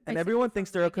 and basically everyone from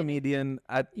thinks the they're a beginning- comedian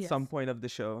at Yes. some point of the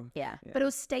show. Yeah. But it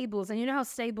was Stables, and you know how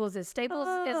Stables is. Stables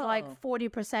is like Oh.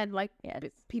 40% like Yeah, it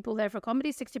is. people there for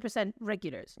comedy, 60%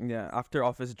 regulars. Yeah, after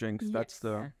office drinks, that's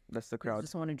Yes. the I crowd.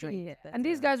 just want to drink. Yeah. That's And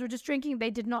these it. guys were just drinking.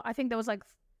 They did not. I think there was like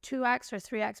 2 acts or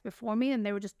 3 acts before me, and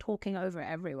they were just talking over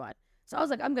everyone. So I was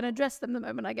like, I'm going to address them the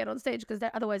moment I get on stage because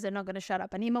otherwise they're not going to shut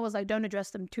up. And Ema was like, don't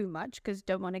address them too much because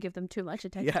don't want to give them too much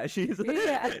attention. Yeah, she's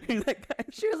Yeah. she's like,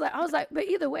 She was like, I was like, but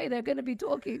either way, they're going to be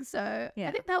talking. So Yeah.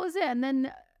 I think that was it. And then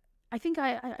I think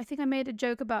I made a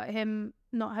joke about him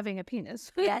not having a penis.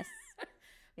 Yes.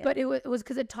 Yeah. But it was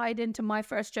because it tied into my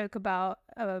first joke about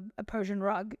a Persian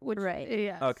rug. Which, Right.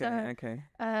 Yeah. okay, so, okay.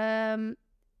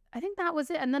 I think that was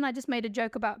it. And then I just made a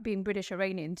joke about being British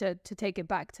Iranian to take it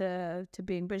back to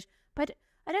being British. But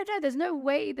I don't know. There's no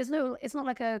way. It's not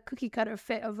like a cookie cutter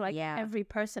fit of like Yeah. every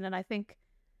person. And I think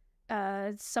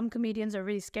some comedians are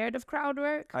really scared of crowd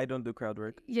work. I don't do crowd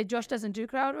work. Yeah, Josh doesn't do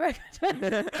crowd work.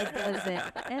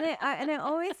 Doesn't. And I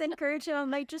always encourage him.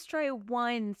 I'm like, just try it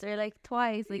once or like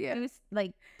twice.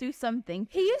 Like do something.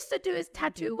 He used to do his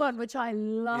tattoo one, which I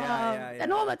love.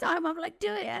 And all the time I'm like,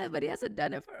 do it, but he hasn't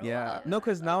done it for a while. No,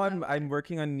 because now I'm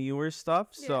working on newer stuff,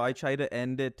 so I try to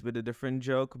end it with a different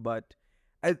joke. But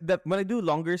when I do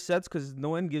longer sets, because no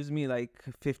one gives me like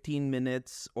 15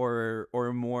 minutes or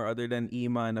more other than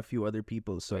Ima and a few other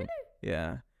people. So Really?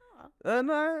 yeah.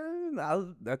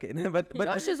 No, okay, but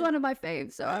Josh is one of my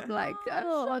faves, so I'm like, I'm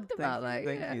shocked about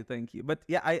thank you. But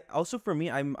yeah, I also, for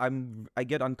me, I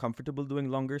get uncomfortable doing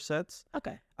longer sets.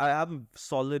 Okay. I have a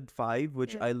solid 5,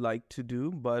 which I like to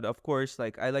do, but of course,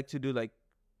 like I like to do like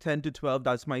 10 to 12.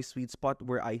 That's my sweet spot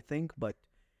where I think. But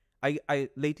I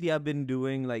lately I've been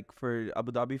doing, like for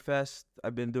Abu Dhabi Fest,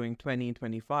 I've been doing 20,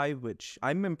 25, which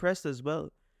I'm impressed as well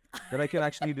that I can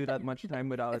actually do that much time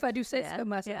without. If I do say so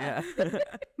myself. Yeah.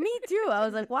 Me too. I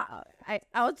was like, wow. I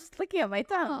was just looking at my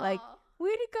tongue, like,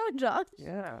 where'd it go, Josh?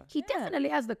 Yeah. He definitely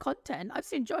has the content. I've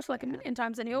seen Josh like a million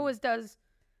times, and he always does.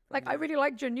 Like, I really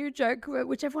liked your new joke,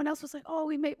 which everyone else was like, "Oh,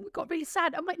 we got really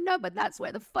sad." I'm like, no, but that's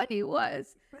where the funny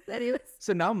was. That he was.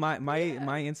 So now my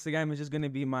Instagram is just gonna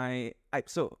be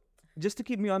so just to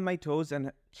keep me on my toes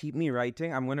and keep me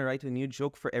writing, I'm gonna write a new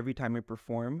joke for every time I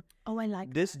perform. Oh, I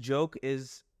like this joke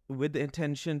is with the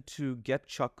intention to get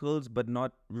chuckles, but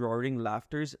not roaring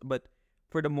laughters, but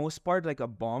for the most part, like a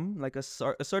bomb, like a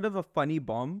sort of a funny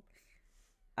bomb.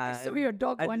 I saw your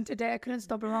dog one today. I couldn't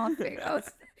stop laughing.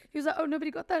 He was like, "Oh, nobody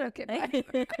got that? Okay, bye."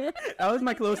 That was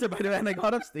my closer, by the way, and I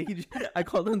got off stage. I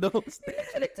called him the host.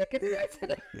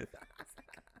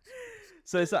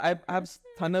 So I have a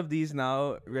ton of these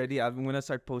now ready. I'm gonna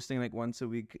start posting like once a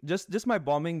week. Just my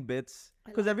bombing bits,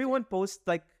 because everyone posts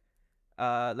like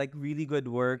really good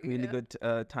work, really good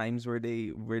times where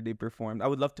they performed. I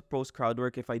would love to post crowd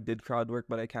work if I did crowd work,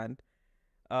 but I can't.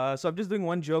 So I'm just doing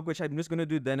one joke, which I'm just gonna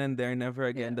do then and there, never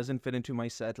again. Doesn't fit into my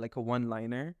set, like a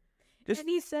one-liner. And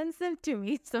he sends them to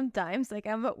me sometimes, like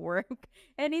I'm at work,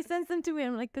 and he sends them to me.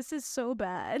 I'm like, this is so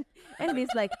bad, and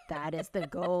he's like, that is the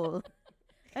goal.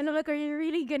 And I'm like, are you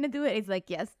really gonna do it? He's like,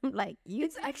 yes. I'm like,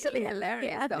 it's actually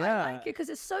hilarious. Yeah. Though. I like it because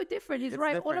it's so different. He's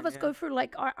right. All of us go through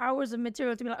like our hours of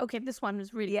material to be like, okay, this one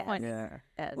is really fun. Yeah.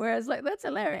 Yes. Whereas like that's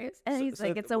hilarious. And he's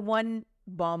like, it's a one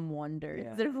bomb wonder.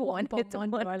 Yeah. Sort of one hit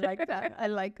wonder. I like that. I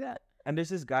like that. And there's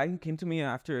this guy who came to me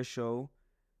after a show.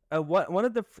 One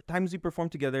of the times we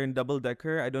performed together in Double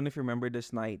Decker, I don't know if you remember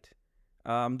this night.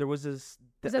 There was this.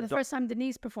 Was that the first time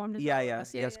Denise performed?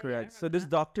 Yes, correct. So this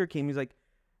doctor came. He's like,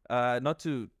 not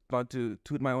to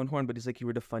toot my own horn, but he's like, you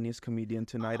were the funniest comedian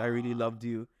tonight. I really loved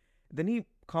you. Then he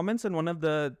comments on one of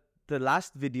the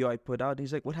last video I put out.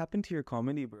 He's like, what happened to your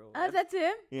comedy, bro? Oh, that's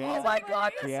him? Yeah. Oh my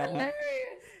God, that's hilarious.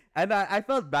 And I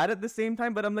felt bad at the same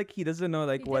time, but I'm like, he doesn't know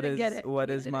like what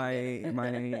is my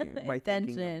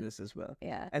thinking of this as well.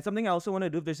 Yeah. And something I also want to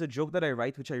do, if there's a joke that I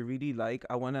write which I really like,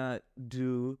 I want to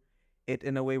do it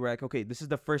in a way where like, okay, this is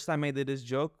the first time I did this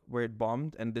joke where it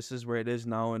bombed, and this is where it is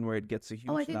now and where it gets a huge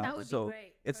I think laugh. that would So be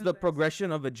great. it's the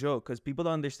progression of a joke, because people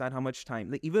don't understand how much time,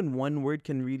 like even one word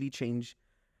can really change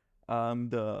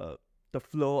the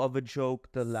flow of a joke,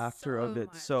 the laughter of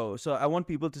it. So I want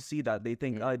people to see that. They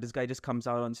think, oh, this guy just comes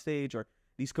out on stage, or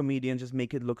these comedians just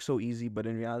make it look so easy, but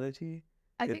in reality,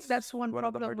 I think that's one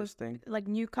problem with like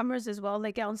newcomers as well.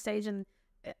 They get on stage, and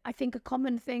I think a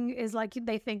common thing is like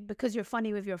they think because you're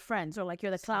funny with your friends, or like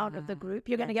you're the clown of the group,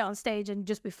 you're gonna get on stage and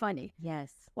just be funny.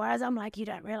 Yes. Whereas I'm like, you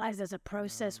don't realize there's a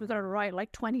process. We got to write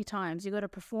like 20 times. You got to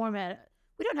perform it.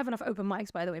 We don't have enough open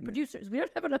mics, by the way. Producers, we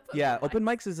don't have enough. Open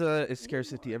mics is a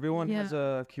scarcity. Everyone has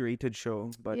a curated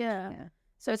show, but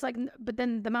so it's like, but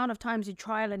then the amount of times you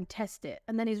trial and test it,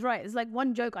 and then he's right. It's like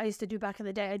one joke I used to do back in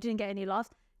the day. I didn't get any laughs.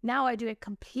 Now I do it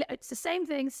complete. It's the same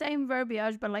thing, same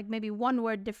verbiage, but like maybe one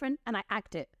word different, and I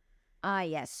act it.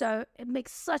 Yes. So it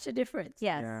makes such a difference.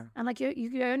 Yes. Yeah. And like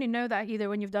you only know that either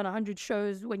when you've done 100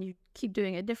 shows, when you keep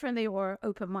doing it differently, or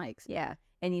open mics. Yeah.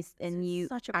 And you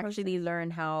actually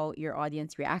learn how your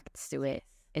audience reacts to it.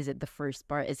 Is it the first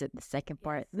part? Is it the second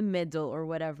part? The middle, or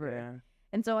whatever? Yeah.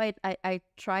 And so I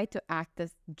try to act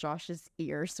as Josh's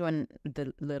ears when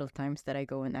the little times that I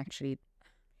go and actually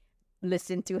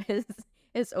listen to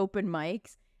his open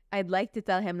mics. I'd like to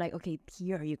tell him like, okay,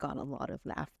 here you got a lot of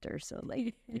laughter, so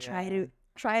like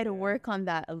try to work on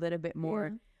that a little bit more.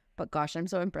 Yeah. But gosh, I'm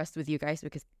so impressed with you guys,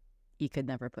 because you could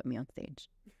never put me on stage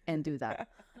and do that.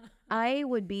 I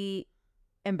would be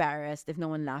embarrassed if no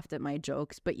one laughed at my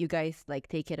jokes, but you guys like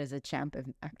take it as a champ if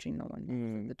actually no one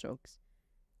laughed at the jokes.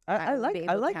 I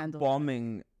like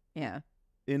bombing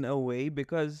in a way,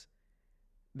 because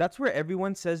that's where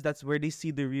everyone says that's where they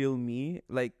see the real me.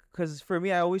 Like, because for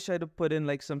me, I always try to put in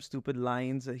like some stupid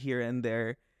lines here and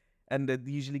there, and that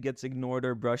usually gets ignored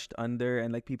or brushed under,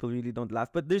 and like people really don't laugh.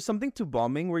 But there's something to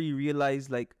bombing where you realize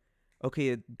like,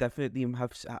 okay, I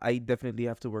definitely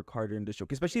have to work harder in this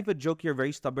joke, especially if a joke you're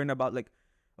very stubborn about, like,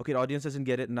 okay, the audience doesn't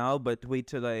get it now, but wait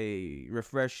till I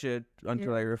refresh it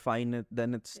until I refine it.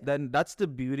 Then that's the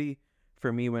beauty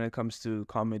for me when it comes to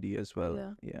comedy as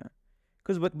well. Yeah.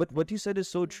 Because what you said is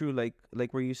so true. Like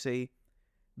where you say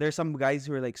there's some guys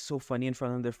who are like so funny in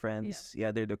front of their friends.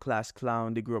 Yeah, they're the class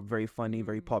clown. They grew up very funny,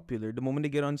 very popular. The moment they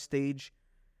get on stage,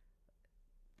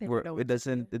 it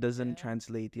doesn't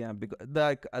translate. Yeah, because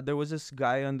like there was this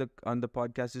guy on the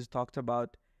podcast who talked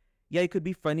about, yeah, it could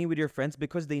be funny with your friends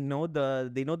because they know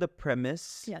the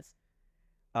premise. Yes.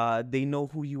 They know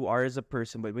who you are as a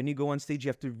person, but when you go on stage, you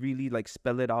have to really like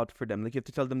spell it out for them. Like you have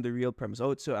to tell them the real premise.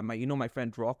 Oh, so my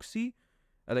friend Roxy,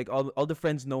 like all the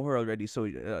friends know her already, so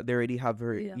they already have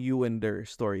her you in their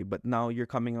story. But now you're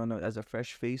coming on as a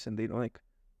fresh face, and they don't like,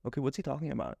 okay, what's he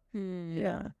talking about?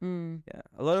 Yeah.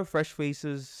 A lot of fresh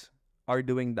faces are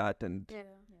doing that, and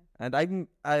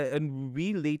and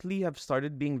we lately have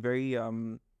started being very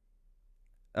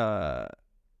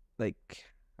like.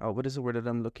 What is the word that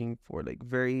I'm looking for? Like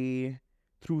very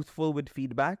truthful with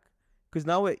feedback. Because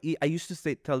now I used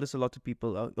to tell this a lot to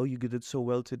people. Oh, you did so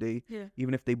well today. Yeah.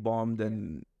 Even if they bombed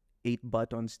and ate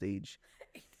butt on stage.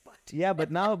 Yeah,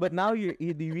 but now you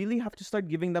really have to start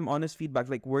giving them honest feedback.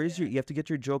 Like, you have to get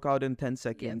your joke out in 10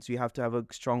 seconds. You have to have a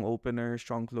strong opener,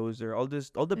 strong closer, all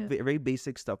the very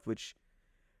basic stuff which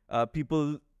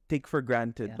people take for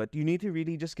granted. But you need to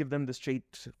really just give them the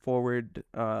straightforward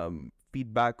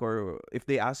feedback, or if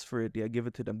they ask for it, give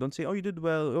it to them. Don't say, oh, you did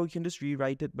well, oh, you can just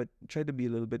rewrite it, but try to be a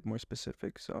little bit more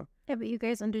specific. So but you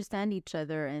guys understand each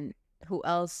other, and who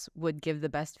else would give the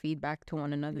best feedback to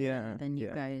one another than you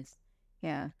guys?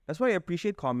 That's why I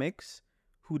appreciate comics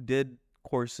who did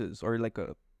courses or like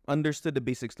understood the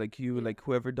basics, like you, like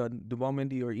whoever done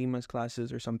Dubomandi or Ima's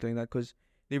classes or something like that, because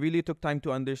they really took time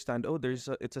to understand,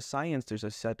 it's a science, there's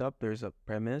a setup, there's a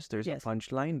premise, there's a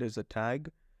punchline, there's a tag,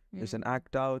 there's an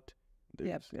act out.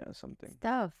 Something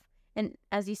stuff. And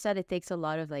as you said, it takes a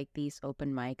lot of like these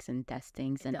open mics and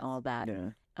testings and all that.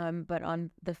 But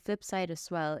on the flip side as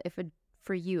well, if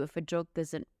a joke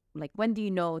doesn't, like, when do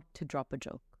you know to drop a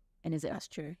joke? And that's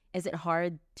true. Is it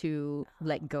hard to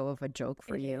let go of a joke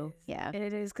for you? Yeah,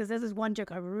 it is, because there's this one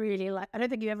joke I really like. I don't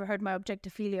think you ever heard my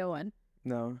Objectophilia one.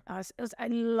 No. I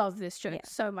love this joke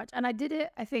so much, and I did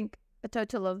it, I think, a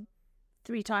total of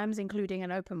 3 times, including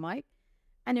an open mic.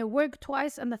 And it worked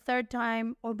twice, and the third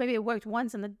time, or maybe it worked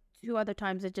once, and the 2 other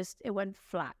times it went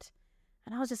flat.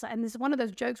 And I was just like, and this is one of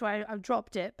those jokes where I've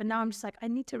dropped it, but now I'm just like, I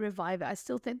need to revive it. I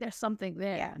still think there's something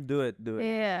there. Yeah. Do it.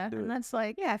 Yeah. And that's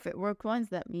like, if it worked once,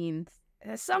 that means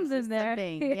there's something there.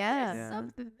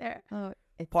 Something there. Oh,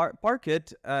 park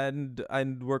it and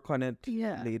work on it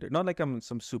later. Not like I'm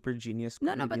some super genius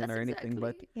comedian or anything,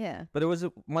 but it was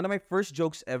one of my first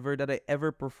jokes ever that I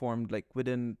ever performed. Like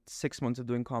within 6 months of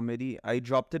doing comedy, I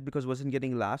dropped it because it wasn't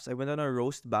getting laughs. I went on a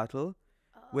roast battle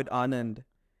with Anand,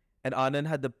 and Anand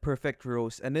had the perfect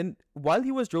roast. And then while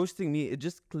he was roasting me, it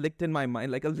just clicked in my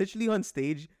mind. Like I'm literally on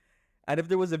stage, and if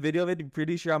there was a video of it, I'm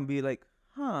pretty sure I'm be like,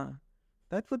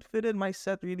 that would fit in my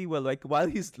set really well. Like while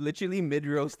he's literally mid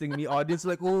roasting me, audience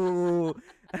like, oh,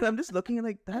 and I'm just looking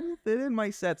like that would fit in my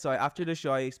set. So after the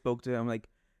show, I spoke to him like,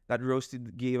 that roast he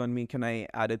gave on me, can I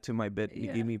add it to my bit? He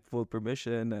gave me full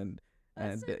permission,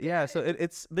 and so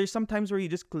it's there's sometimes where you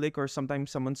just click, or sometimes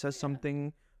someone says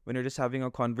something when you're just having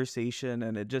a conversation,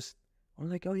 and I'm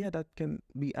like, oh yeah, that can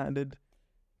be added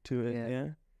to it. Yeah.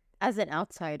 As an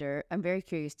outsider, I'm very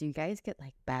curious. Do you guys get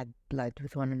like bad blood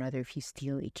with one another if you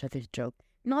steal each other's joke?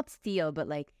 Not steal, but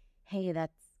like, hey,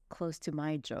 that's close to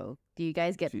my joke. Do you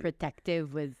guys get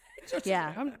protective with?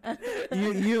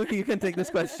 You can take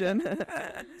this question.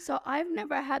 So I've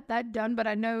never had that done, but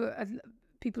I know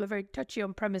people are very touchy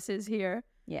on premises here.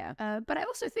 Yeah. But I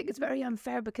also think it's very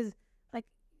unfair because, like,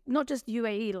 not just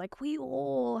UAE, like we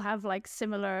all have like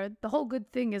similar. The whole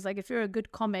good thing is like if you're a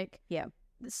good comic,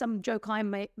 some joke I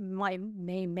may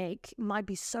make might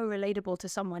be so relatable to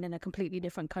someone in a completely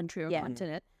different country or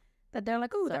continent that they're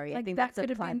like, oh, sorry, I think that that's could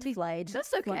have been slide.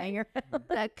 That's okay.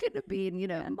 That could have been,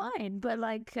 mine. But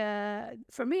like,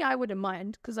 for me, I wouldn't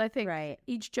mind because I think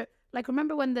each joke. Like,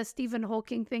 remember when the Stephen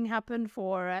Hawking thing happened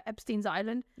for Epstein's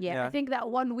Island? Yeah. I think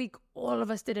that 1 week, all of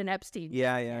us did an Epstein.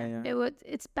 Yeah.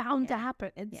 It's bound to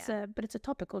happen. But it's a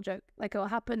topical joke. Like, it'll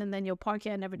happen and then you'll park it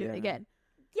and never do it again.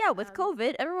 Yeah, with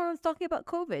COVID, everyone was talking about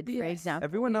COVID, for example.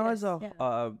 Everyone now has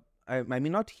I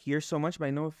mean, not here so much, but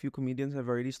I know a few comedians have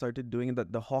already started doing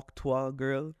that. The Hawk Twa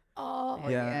girl. Oh,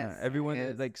 Yeah, yes. everyone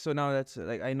yes. like, so now that's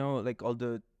like, I know like all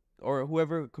the, or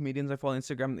whoever comedians I follow on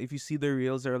Instagram, if you see their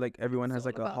reels, they're like, everyone It's has all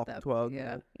like a about Hawk them. Twa Yeah.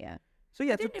 girl. Yeah. So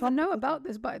yeah, I it's a didn't even know about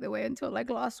this, by the way, until like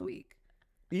last week.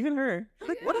 even her.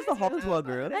 Like, what is the Hawk Twa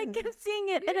girl? I kept seeing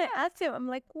it and I asked him, I'm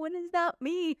like, what does that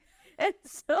mean? And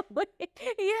so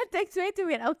he had to explain to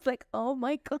me and I was like, oh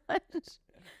my gosh.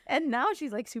 And now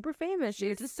she's like super famous. She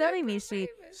was just telling me she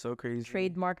So crazy.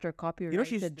 trademarked or copyrighted. You know,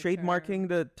 she's the trademarking term.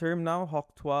 the term now,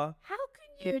 Hawk Twa. How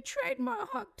can you trademark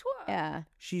Hawk Twa? Yeah.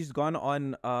 She's gone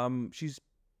on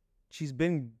she's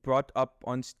been brought up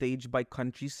on stage by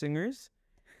country singers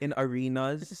in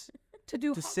arenas To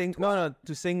do to Hawk sing Twa.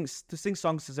 to sing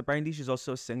songs, because apparently she's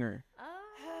also a singer.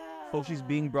 So she's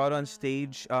being brought on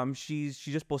stage. She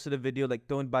just posted a video like,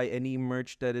 don't buy any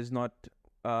merch that is not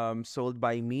sold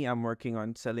by me. I'm working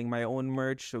on selling my own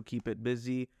merch, so keep it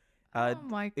busy. Oh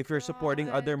my If you're supporting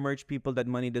God. other merch people, that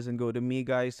money doesn't go to me,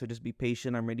 guys. So just be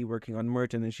patient. I'm already working on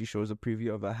merch. And then she shows a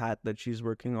preview of a hat that she's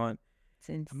working on. It's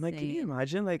insane. I'm like, can you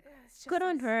imagine? Like, It's just Good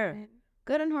on her. insane.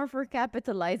 Good on her for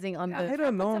capitalizing on I the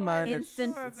don't know, man. It's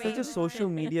instant such a social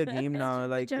media game now.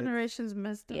 Like, Generations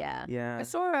messed up. yeah. yeah. I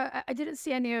saw I didn't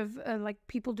see any of like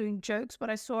people doing jokes, but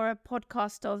I saw a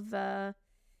podcast of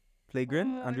Flagrant?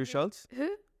 Oh, Andrew yeah. Schultz? who?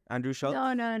 Andrew Schultz?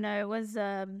 No. It was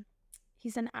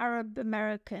he's an Arab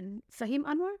American, Fahim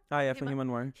Anwar. Ah, yeah, Fahim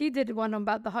Anwar. He did one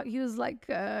about the he was like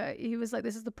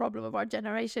this is the problem of our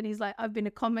generation. He's like, I've been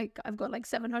a comic, I've got like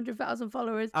 700,000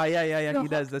 followers. Ah, yeah. The He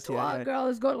does Hawk this. Twa Yeah, yeah. girl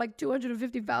has got like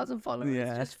 250,000 followers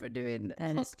Yeah. just for doing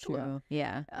That Hawk is Twa. true.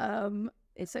 Yeah.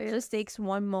 It So just takes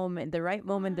one moment, the right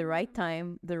moment, the right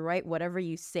time, the right whatever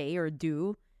you say or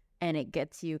do, and it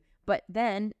gets you. But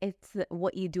then it's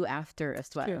what you do after as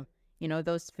well. True. You know,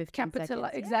 those 15 seconds.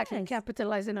 exactly Yes.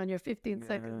 capitalizing on your 15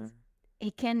 seconds.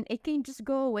 It can just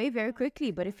go away very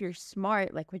quickly. But if you're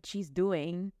smart, like what she's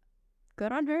doing,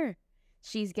 good on her.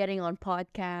 She's getting on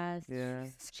podcasts. Yeah.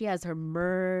 She has her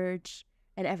merch,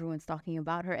 and everyone's talking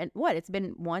about her. And what? It's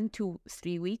been 1, 2,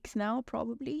 3 weeks now,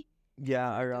 probably.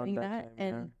 Yeah, around Doing that, that,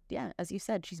 time. and yeah, as you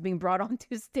said, she's being brought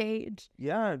onto stage.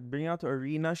 Yeah, bring out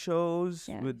arena shows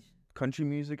Yeah. with country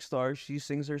music stars. She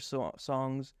sings her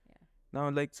songs. Now,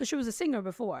 like, So she was a singer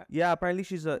before. yeah, apparently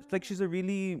she's a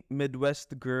really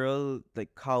Midwest girl, like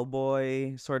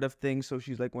cowboy sort of thing. So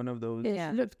she's like one of those.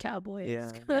 Yeah. She looked cowboy.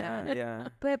 Yeah.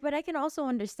 But I can also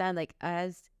understand, like,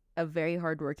 as a very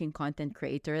hardworking content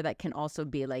creator, that can also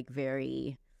be like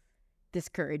very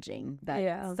discouraging. That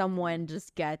Yeah. someone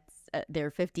just gets their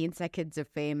 15 seconds of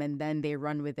fame and then they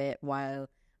run with it, while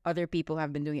other people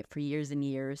have been doing it for years and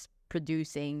years,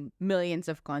 producing millions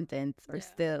of content, are Yeah.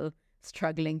 still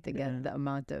struggling to get Yeah. the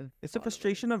amount of. It's the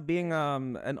frustration of being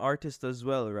an artist as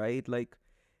well, right? Like,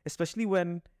 especially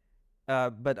when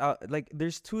like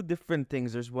there's two different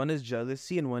things. There's one is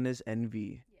jealousy and one is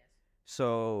envy.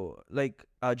 So like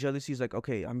jealousy is like,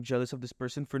 okay, I'm jealous of this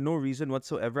person for no reason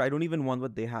whatsoever. I don't even want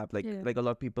what they have. Like Yeah. like a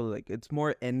lot of people, like, it's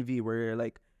more envy where you're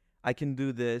like, I can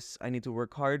do this. I need to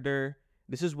work harder.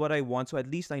 This is what I want. So at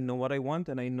least I know what I want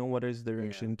and I know what is the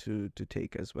direction to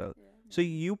take as well. So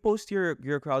you post your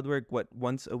crowd work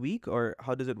once a week, or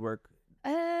how does it work?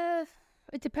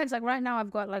 It depends. Like right now, I've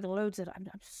got like loads of. I'm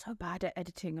so bad at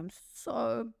editing. I'm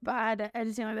so bad at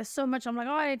editing. Like there's so much. I'm like,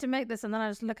 oh, I need to make this, and then I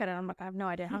just look at it. And I'm like, I have no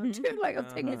idea how to. Like I'm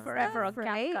taking forever on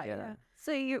Right? CapCut. Yeah. Yeah.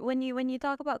 So when you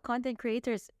talk about content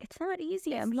creators, it's not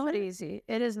easy. It's not easy.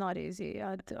 It is not easy.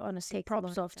 Honestly, Takes a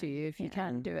props long off to time. you if you Yeah.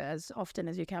 can do it as often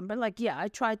as you can. But like, yeah, I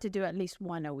try to do at least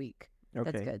one a week.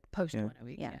 Okay. That's good. Post Yeah. one a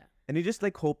week. Yeah. Yeah. And you just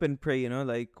like hope and pray,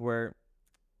 like where,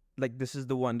 like, this is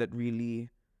the one that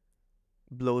really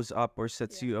blows up or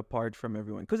sets you apart from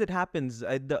everyone. Because it happens.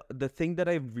 The thing that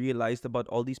I've realized about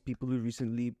all these people who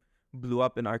recently blew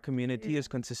up in our community is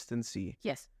consistency.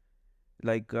 Yes.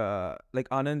 Like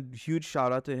Anand, huge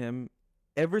shout out to him.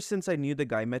 Ever since I knew the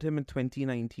guy, met him in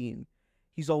 2019,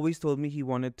 he's always told me he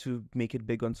wanted to make it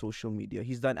big on social media.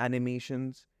 He's done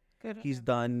animations. Good. He's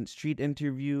done street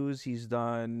interviews. He's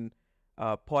done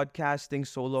podcasting,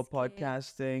 solo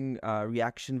podcasting,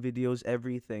 reaction videos,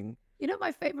 everything. You know,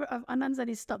 my favorite of Anand's that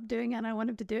he stopped doing, and I want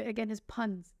him to do it again, is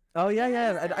puns. Oh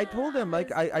yeah. I told him, like,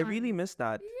 Yes, I really miss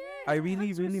that. I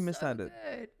really miss that.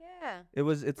 Yeah.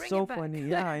 It's Bring so it back. funny.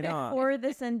 Yeah, I know. For the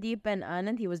Sandeep and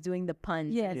Anand, he was doing the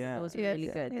puns. Yes. Yeah. It was Yes.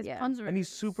 really good. His Yeah. puns were And he's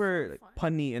super so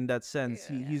punny in that sense.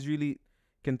 He's really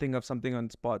can think of something on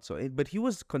spot. So, but he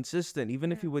was consistent.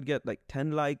 Even if he would get like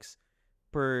 10 likes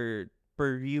per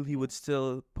reel, he would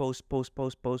still post,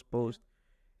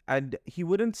 and he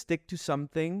wouldn't stick to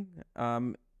something.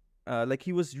 Like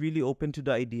he was really open to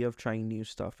the idea of trying new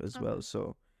stuff as well.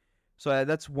 So So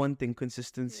that's one thing.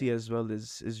 Consistency as well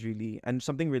is really, and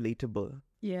something relatable.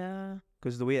 Yeah.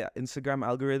 Because the way Instagram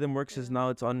algorithm works is now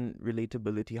it's on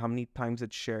relatability. How many times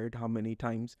it's shared, how many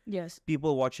times Yes.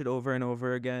 people watch it over and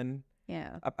over again.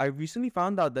 Yeah. I recently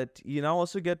found out that you now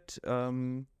also get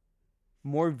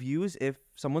more views if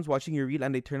someone's watching your reel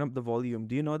and they turn up the volume.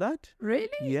 Do you know that? Really?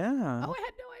 Yeah. Oh, I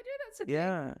had no idea that's a thing.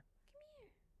 Yeah.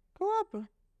 Go up.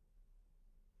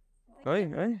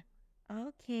 Oi.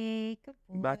 Okay.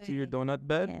 Good Back to your boy. donut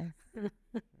bed. Yeah.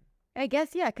 I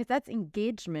guess, yeah, because that's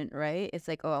engagement, right? It's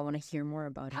like, oh, I want to hear more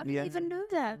about How it. do you Yeah. even know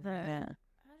that, though? Yeah.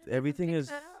 Everything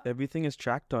is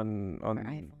tracked on Our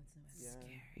iPhones.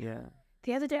 yeah.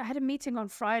 The other day, I had a meeting on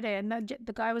Friday, and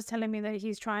the guy was telling me that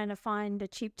he's trying to find a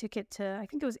cheap ticket to, I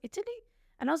think it was Italy.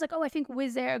 And I was like, oh, I think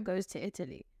Wizz Air goes to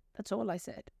Italy. That's all I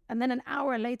said. And then an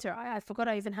hour later, I forgot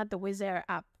I even had the Wizz Air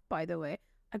app, by the way.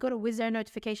 I got a Wizz Air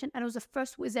notification, and it was the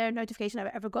first Wizz Air notification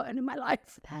I've ever gotten in my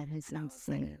life. That is And I was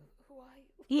like, insane. who are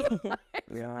you?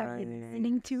 Yeah. Are you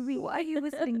listening to me? Why are you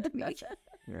listening to me?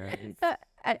 Yeah.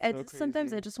 I So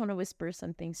sometimes I crazy. just want to whisper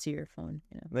some things to your phone,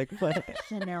 you know. Like what?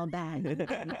 Chanel bag,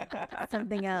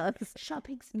 something else.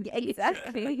 Shopping. Yeah,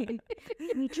 exactly.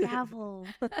 We travel.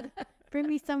 Bring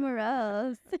me somewhere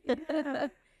else.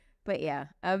 But yeah,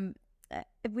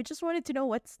 we just wanted to know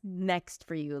what's next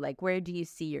for you. Like, where do you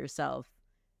see yourself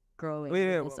growing?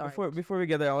 Wait, in this art? before we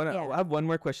get there, I Yeah. have one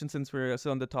more question since we're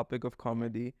still on the topic of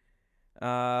comedy.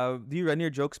 Do you run your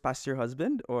jokes past your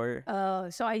husband or?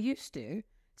 So I used to.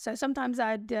 So sometimes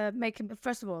I'd make him.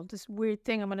 First of all, this weird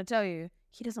thing I'm going to tell you.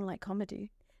 He doesn't like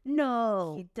comedy.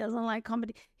 No. He doesn't like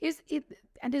comedy.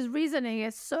 And his reasoning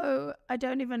is so, I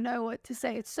don't even know what to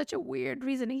say. It's such a weird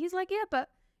reasoning. He's like, yeah, but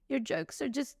your jokes are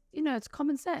just, it's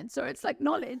common sense or it's like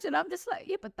knowledge. And I'm just like,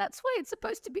 yeah, but that's why it's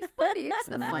supposed to be funny. It's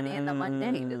the funny and the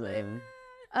mundane, isn't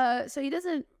it? So he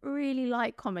doesn't really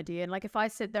like comedy. And like if I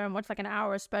sit there and watch like an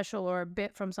hour special or a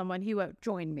bit from someone, he won't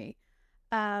join me.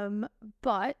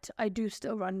 But I do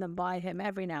still run them by him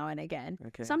every now and again.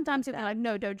 Okay. Sometimes he'll be like,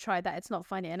 no, don't try that. It's not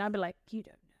funny. And I'll be like, you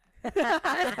don't know.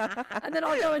 And then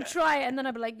I'll go and try it. And then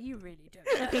I'll be like, you really don't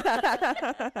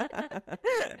know.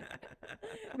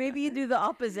 Maybe you do the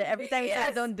opposite. Every time he says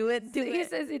Yes. don't do it, do He it.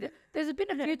 says there's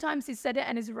been a few times he said it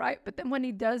and is right. But then when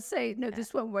he does say, no,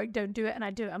 this won't work, don't do it. And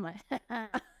I do it. I'm like,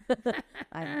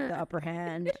 I have the upper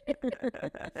hand.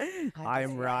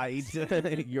 I'm right.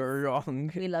 You're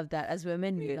wrong. We love that. As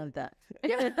women, we love that.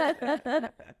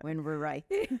 When we're right.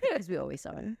 Because we always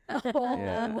are.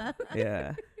 Yeah.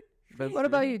 Yeah. That's What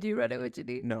about you? Do you run it with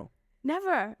Janine? No.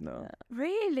 Never. No.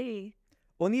 Really?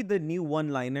 Only the new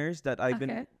one-liners that I've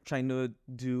been Okay. trying to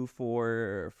do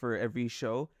for every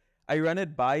show. I run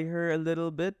it by her a little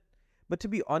bit, but to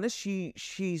be honest,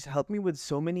 she's helped me with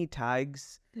so many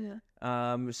tags, Yeah.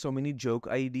 so many joke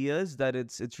ideas that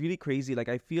it's really crazy. Like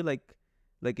I feel like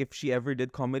if she ever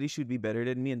did comedy, she'd be better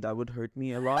than me, and that would hurt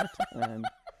me a lot.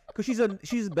 Because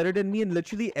she's better than me in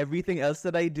literally everything else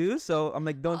that I do. So I'm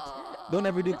like, don't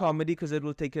ever do comedy because it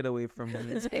will take it away from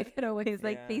me. Take it away. He's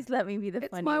like, Yeah. please let me be the It's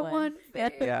funny my one. one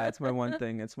thing. Yeah, it's my one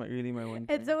thing. It's really my one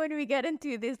thing. And so when we get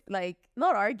into this, like,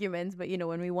 not arguments, but,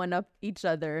 when we one up each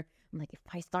other, I'm like, if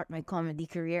I start my comedy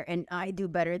career and I do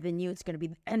better than you, it's going to be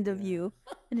the end of you.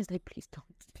 And it's like, please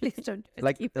don't. Please don't.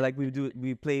 Like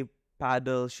we play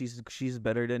paddle. She's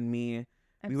better than me.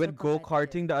 We went go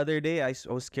karting the other day. I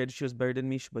was scared she was better than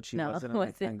me, but she No, wasn't. I'm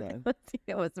like, thank wasn't. God.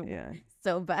 It was Yeah,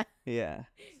 so bad. yeah.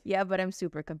 Yeah, but I'm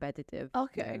super competitive.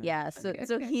 Okay. Yeah, so Okay,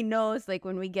 so okay. he knows, like,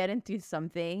 when we get into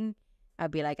something, I'll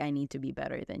be like, I need to be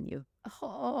better than you.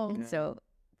 Oh. And so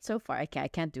far, I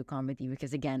can't do comedy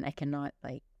because, again, I cannot,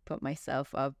 like, put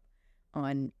myself up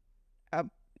on a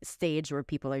stage where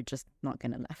people are just not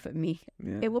going to laugh at me.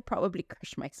 Yeah. It will probably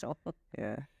crush my soul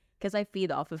Yeah. because I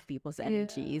feed off of people's Yeah.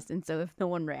 energies. And so if no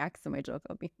one reacts to my joke,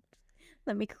 I'll be,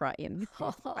 let me cry. And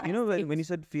You know, when you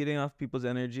said feeding off people's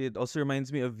energy, it also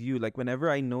reminds me of you. Like,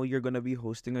 whenever I know you're going to be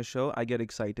hosting a show, I get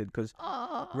excited because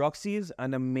Oh. Roxy is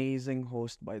an amazing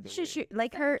host, by the way.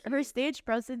 like her stage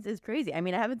presence is crazy. I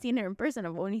mean, I haven't seen her in person.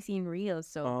 I've only seen reels.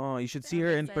 So Oh, you should see I'm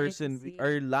her in excited to person. see.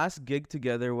 Our last gig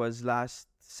together was last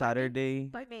Saturday.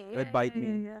 Bite me. It bite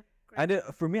me. And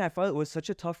for me, I felt it was such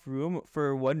a tough room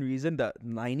for one reason, that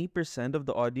 90% of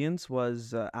the audience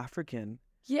was African.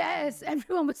 Yes,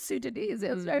 everyone was Sudanese.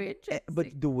 It was very interesting.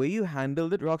 But the way you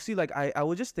handled it, Roxy, like I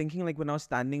was just thinking, like when I was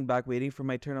standing back waiting for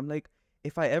my turn, I'm like,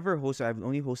 if I ever host, I've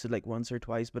only hosted like once or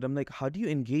twice, but I'm like, how do you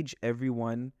engage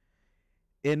everyone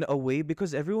in a way?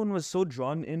 Because everyone was so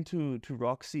drawn into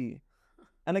Roxy.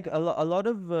 And like a lot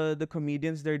of the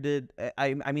comedians there did,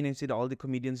 I mean, I said all the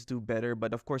comedians do better,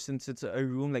 but of course, since it's a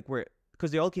room like where, because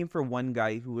they all came for one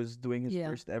guy who was doing his Yeah.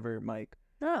 first ever mic.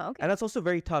 Oh, okay. And that's also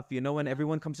very tough, you know, when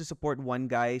everyone comes to support one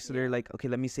guy, so they're like, okay,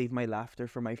 let me save my laughter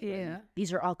for my friend. Yeah.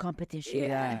 These are all competition.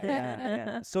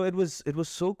 Yeah. So it was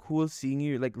so cool seeing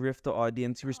you like riff the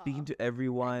audience. You were speaking to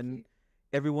everyone.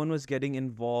 Everyone was getting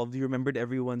involved. You remembered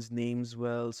everyone's names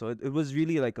well. So it was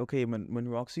really like, okay, when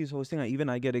Roxy is hosting, even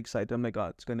I get excited. I'm like, oh,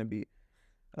 it's gonna be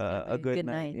a good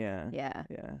night. Yeah.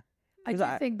 I do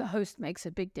think the host makes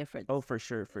a big difference. Oh, for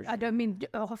sure. I don't mean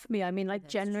off me. I mean like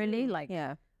generally, like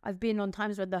Yeah. I've been on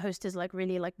times where the host is like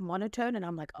really like monotone, and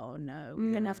I'm like, oh no,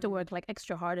 you're gonna have to work like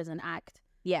extra hard as an act.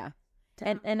 Yeah.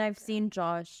 And I've seen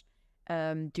Josh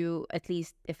do at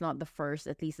least, if not the first,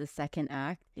 at least the second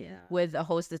act with a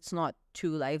host that's not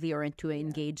too lively or too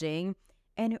engaging,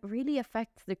 and it really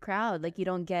affects the crowd. Like you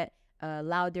don't get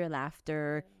louder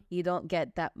laughter, you don't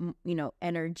get that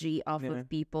energy off of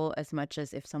people as much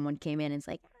as if someone came in and it's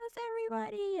like, how's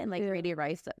everybody, and like really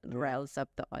riles up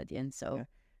the audience. So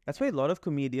that's why a lot of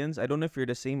comedians, I don't know if you're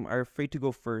the same, are afraid to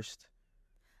go first.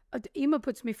 Ima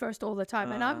puts me first all the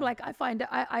time, and I'm like, I find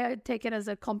I take it as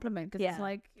a compliment because it's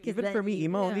like, even for me,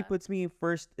 Ima only puts me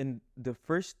first in the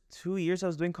first 2 years I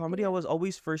was doing comedy. I was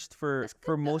always first for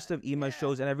most of Ima's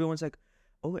shows, and everyone's like,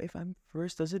 oh, if I'm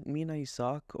first, does it mean I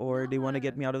suck, or they want to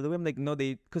get me out of the way? I'm like, no,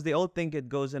 because they all think it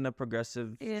goes in a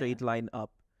progressive straight line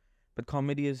up, but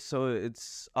comedy is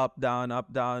it's up down,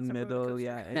 middle.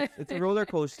 It's a roller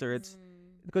coaster. It's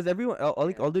because everyone,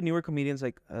 all the newer comedians,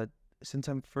 like, since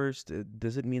I'm first,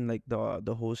 does it mean like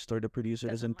the host or the producer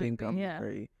doesn't think I'm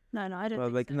very? No, I don't.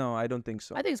 Think like so. no, I don't think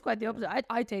so. I think it's quite the opposite.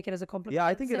 I take it as a compliment. Yeah,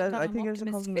 I think it is a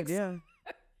compliment.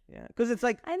 Yeah, because it's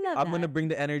like I'm gonna bring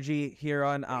the energy here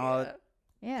on out.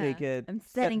 Yeah, take it. I'm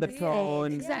setting the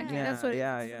tone. Exactly. That's what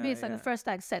for me. It's like the first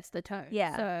act sets the tone.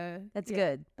 Yeah, so that's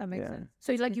good. That makes sense.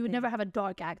 So like you would never have a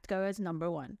dark act go as number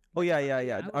one. Oh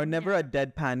yeah. Or never a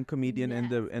deadpan comedian in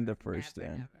the first.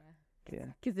 Never. Yeah.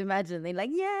 Because imagine they like,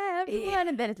 everyone,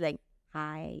 and then it's like,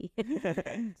 hi.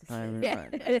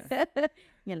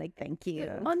 You're like, thank you.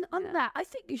 On that, I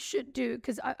think you should do,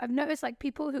 because I've noticed like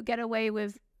people who get away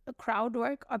with crowd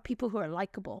work are people who are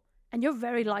likable, and you're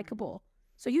very likable,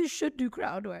 so you should do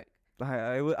crowd work.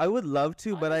 I would love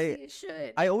to, but Honestly, you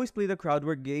should. I always play the crowd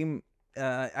work game.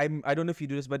 I don't know if you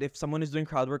do this, but if someone is doing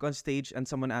crowd work on stage and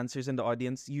someone answers in the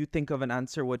audience, you think of an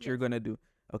answer what you're gonna do.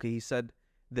 Okay, he said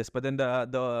this, but then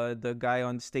the guy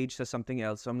on stage says something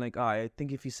else. So I'm like, I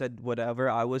think if he said whatever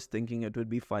I was thinking, it would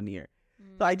be funnier.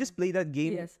 So I just play that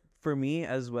game for me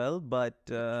as well, but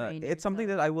it's something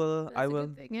that I will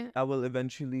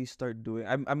eventually start doing.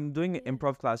 I'm doing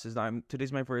improv classes now.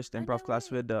 Today's my first improv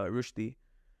class with Rushdie.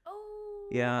 Oh.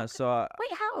 Yeah. Okay. So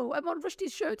wait, how? I'm on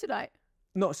Rushdie's show tonight.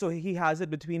 No, so he has it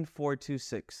between 4 to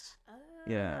 6.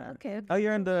 Yeah. Okay. Oh,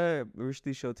 you're on the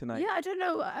Rushdie show tonight. Yeah, I don't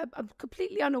know. I'm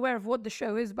completely unaware of what the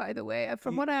show is, by the way.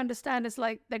 From what I understand, it's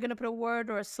like they're going to put a word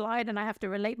or a slide, and I have to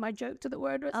relate my joke to the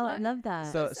word or a slide. I love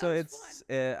that. So it's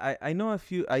I know a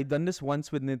few. I've done this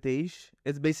once with Nitesh.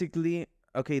 It's basically,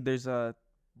 okay, there's a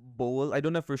bowl. I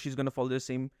don't know if Rushdie's going to follow the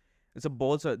same. It's a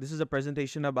bowl. So this is a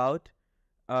presentation about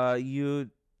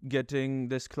you getting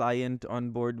this client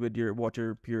on board with your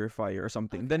water purifier or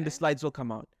something. Okay. Then the slides will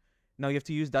come out. Now you have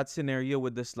to use that scenario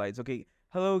with the slides. Okay,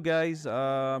 hello guys.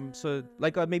 So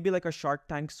like maybe like a Shark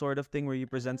Tank sort of thing where you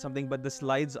present something, but the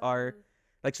slides are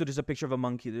like, so there's a picture of a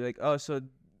monkey. They're like, oh, so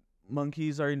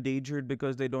monkeys are endangered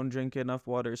because they don't drink enough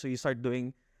water. So you start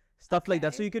doing stuff like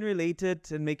that, so you can relate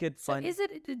it and make it fun. Is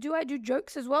it? Do I do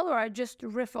jokes as well, or I just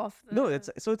riff off? No, it's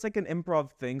like an improv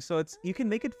thing. So it's you can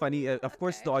make it funny. Of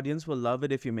course, the audience will love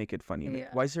it if you make it funny. Yeah.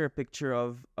 Like, why is there a picture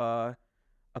of a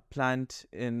plant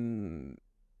in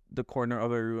the corner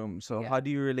of a room? So how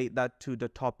do you relate that to the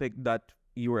topic that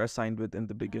you were assigned with in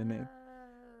the beginning?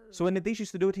 So when Nitesh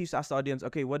used to do it, he used to ask the audience,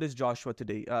 okay, what is Joshua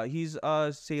today? He's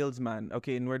a salesman.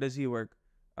 Okay, and where does he work?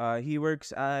 He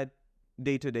works at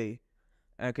Day to Day.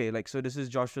 Okay, like, so this is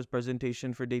Joshua's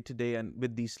presentation for Day to Day, and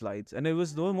with these slides. And it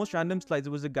was the most random slides. It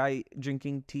was a guy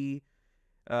drinking tea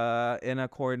in a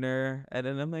corner, and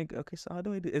then I'm like, okay, so how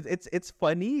do I do it? It's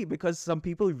funny because some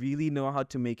people really know how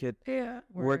to make it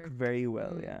work very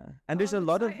well. And there's a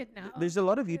lot of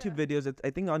YouTube videos. I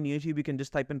think on YouTube you can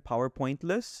just type in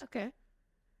PowerPointless. Okay.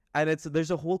 And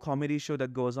there's a whole comedy show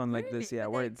that goes on like this.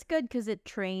 Where it's good because it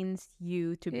trains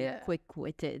you to be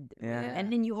quick-witted. Yeah.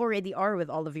 And then you already are with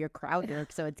all of your crowd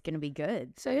work, so it's gonna be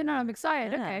good. So I'm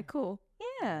excited. Yeah. Okay, cool.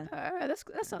 Yeah.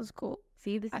 That sounds cool.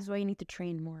 See, this is why you need to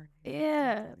train more.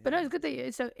 Yeah. But no, it's good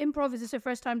that so improv, is this your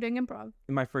first time doing improv?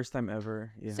 My first time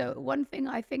ever. Yeah. So one thing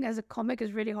I think as a comic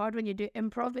is really hard when you do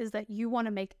improv is that you want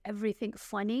to make everything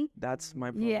funny. That's my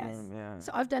problem. Yes. Yeah.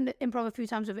 So I've done improv a few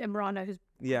times with Imrana, who's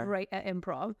great at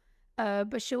improv.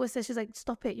 But she always says, she's like,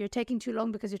 stop it, you're taking too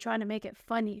long because you're trying to make it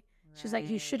funny. She's like,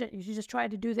 you shouldn't. You should just try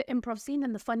to do the improv scene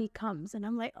and the funny comes. And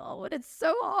I'm like, oh, but it's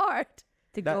so hard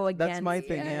to go against. That's my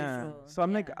thing, yeah. usual. So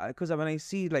I'm like, because when I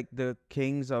see like the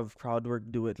kings of crowd work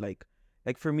do it, like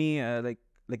for me, like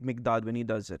McDodd when he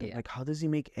does it, I'm like, how does he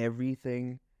make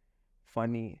everything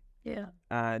funny? Yeah.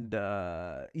 And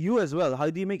you as well. How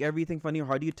do you make everything funny? Or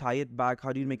how do you tie it back?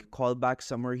 How do you make a callback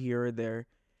somewhere here or there?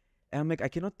 And I'm like, I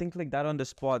cannot think like that on the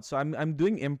spot. So I'm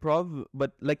doing improv,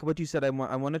 but like what you said, I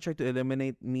want to try to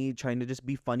eliminate me trying to just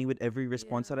be funny with every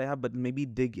response that I have, but maybe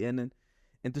dig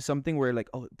into something where like,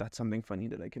 oh, that's something funny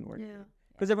that I can work. Yeah.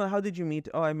 Because everyone, how did you meet?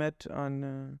 Oh, I met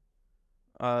on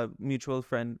mutual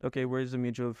friend. Okay, where's the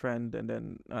mutual friend? And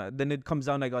then it comes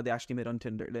down like, oh, they actually met on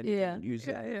Tinder. Then you can use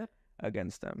it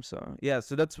against them. So yeah,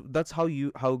 so that's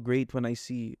how great when I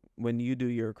see when you do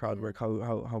your crowd work,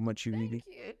 how much you really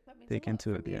take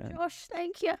into it. Yeah. Josh,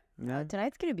 thank you. Yeah.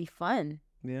 Tonight's gonna be fun.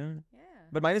 Yeah. Yeah.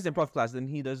 But mine is improv class. Then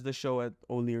he does the show at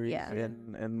O'Leary's. Yeah.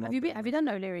 And Have you done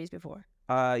O'Leary's before?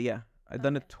 Yeah, I've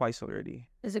done it twice already.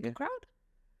 Is it a good crowd?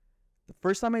 The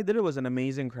first time I did it was an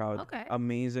amazing crowd. Okay.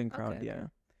 Amazing crowd. Okay, Yeah. okay.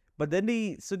 But then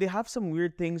they have some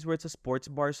weird things where it's a sports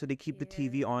bar, so they keep the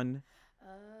TV on.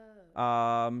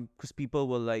 Because people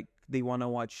will like, they want to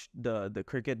watch the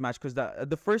cricket match. Because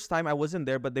the first time I wasn't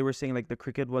there, but they were saying like the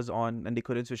cricket was on and they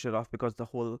couldn't switch it off because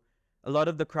a lot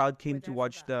of the crowd came to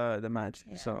watch the match.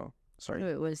 Yeah. So sorry. So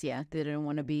it was they didn't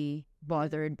want to be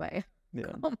bothered by Yeah.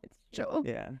 a comedy show.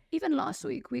 Yeah. Even last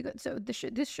week we got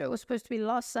this show was supposed to be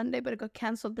last Sunday, but it got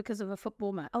cancelled because of a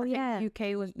football match. Oh, I think yeah.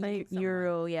 UK was playing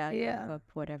Euro, Yeah. Cup,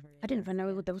 whatever. I didn't even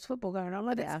know there was football going on.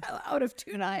 Like, Yeah. that's how out of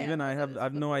tune I am. Even I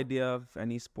have no idea of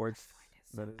any sports.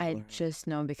 That is I going on. just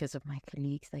know because of my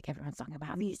colleagues, like everyone's talking about,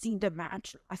 have you seen the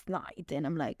match last night? And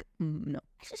I'm like, no.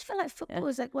 I just feel like football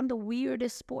is like one of the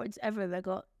weirdest sports ever that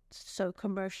got so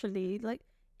commercially like.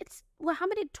 It's how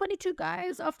many 22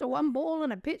 guys after one ball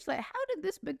on a pitch? Like, how did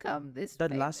this become this?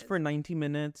 That famous? lasts for 90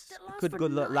 minutes. That It lasts could for go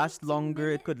last 90 longer.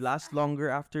 It could last longer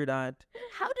after that.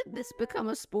 How did this become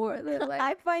a sport? They're like,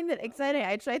 I find it exciting.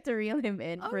 I tried to reel him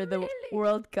in for the really?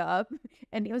 World Cup,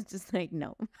 and he was just like,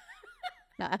 no,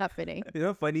 not happening. You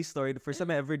know, funny story. The first time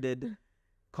I ever did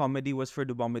comedy was for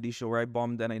the Bombady show where I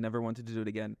bombed and I never wanted to do it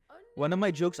again. One of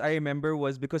my jokes I remember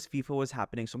was because FIFA was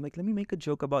happening. So I'm like, let me make a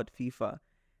joke about FIFA.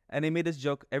 And I made this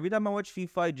joke. Every time I watch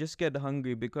FIFA, I just get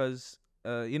hungry because,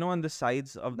 you know, on the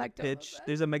sides of the pitch,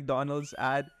 there's a McDonald's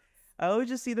ad. I always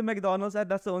just see the McDonald's ad.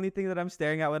 That's the only thing that I'm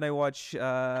staring at when I watch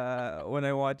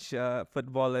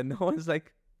football. And no one's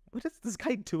like, what is this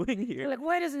guy doing here? you're like,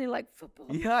 why doesn't he like football?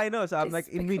 Yeah, I know. So I'm like,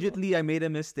 Despicable. immediately I made a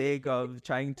mistake of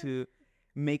trying to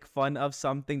make fun of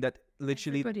something that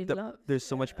literally Everybody loves, there's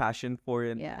so much passion for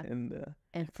it. Yeah. And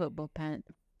And football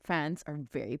fans are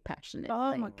very passionate. Oh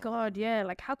like, my god, yeah.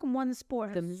 Like, how come one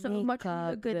sport the has so much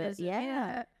makeup, goodness?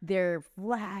 their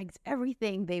flags,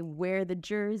 everything. They wear the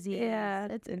jersey. Yeah.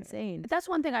 That's insane. But that's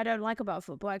one thing I don't like about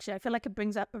football. Actually, I feel like it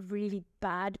brings up a really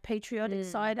bad patriotic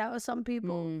side out of some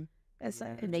people. Mm. It's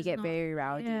like, And they get very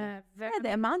rowdy. yeah, very Yeah,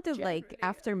 the amount of like generally,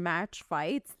 after match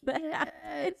fights.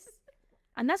 Yes.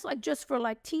 And that's like just for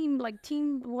like team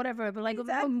whatever. But like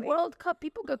Exactly. World Cup,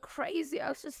 people go crazy. I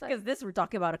was just like, Because this we're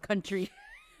talking about a country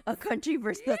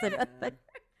versus another.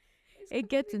 It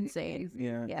gets insane.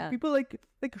 yeah. Yeah. People like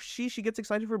she gets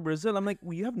excited for Brazil. I'm like,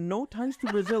 well, you have no ties to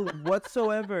Brazil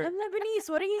whatsoever. I'm Lebanese.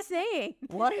 What are you saying?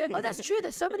 What? oh, that's true.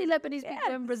 There's so many Lebanese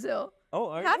people in Brazil. Oh,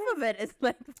 are Half of it is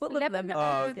like full of them.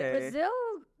 Oh, okay.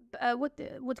 Brazil,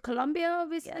 with Colombia,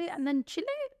 obviously, and then Chile.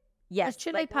 Yes, There's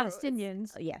Chile like,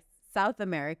 Palestinians. Yes, South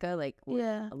America, like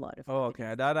Yeah. a lot of. Oh,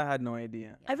 okay. That I had no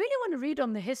idea. I really want to read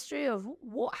on the history of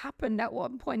what happened at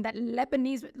one point. That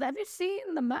Lebanese. Have you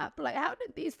seen the map? Like, how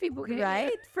did these people get here?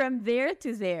 Right from there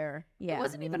to there. Yeah, It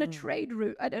wasn't even a trade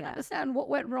route. I don't understand what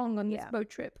went wrong on this boat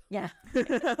trip. yeah.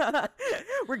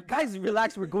 Guys,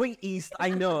 relax. We're going east. I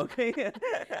know. Okay.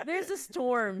 There's a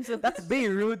storm, so That's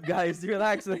Beirut, guys.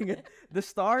 Relax. Like, the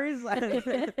stars.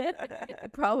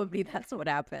 probably that's what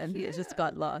happened. It just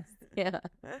got lost. Yeah,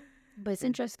 But it's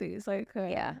interesting. It's like,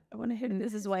 yeah. I want to hear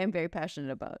This is why I'm very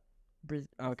passionate about Brazil.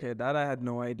 Okay, that I had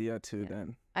no idea too.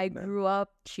 Then I grew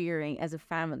up cheering as a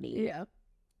family. Yeah.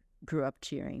 Grew up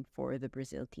cheering for the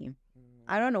Brazil team.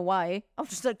 I don't know why. I was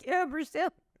just like, yeah, Brazil.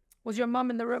 Was your mum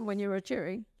in the room when you were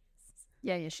cheering?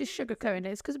 Yeah, she's sugarcoating it.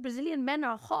 It's because Brazilian men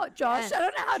are hot, Josh. I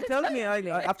don't know how to telling tell me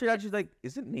you. after that she's like,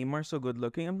 "Isn't Neymar so good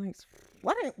looking?" I'm like,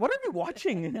 "What are we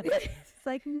watching?" It's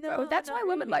like, no. Oh, that's why not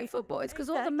women really. like football. It's because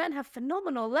all the men have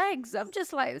phenomenal legs. I'm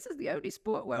just like, this is the only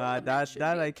sport where all the men should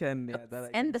that be. I can. Yeah, that I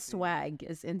And can the see. swag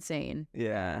is insane.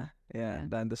 Yeah,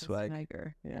 then the swag.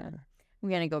 Swagger. Yeah. I'm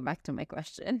gonna go back to my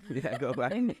question. Yeah, go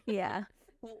back. Yeah.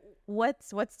 What's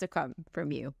to come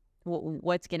from you?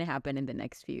 What's gonna happen in the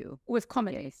next few With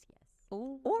comedy. years? Yes.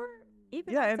 Or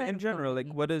even Yeah, outside in of general, like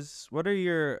comedy. what are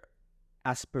your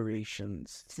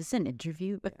aspirations? Is this an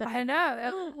interview? I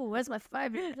know. Oh, where's my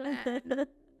 5-year plan?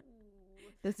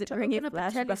 Does it To bring you open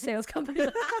up a telesales flashbacks? company.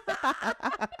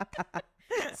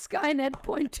 Skynet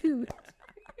point 2.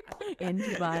 In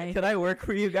Dubai. Can I work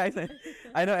for you guys?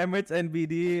 I know Emirates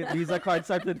NBD Visa card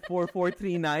starts at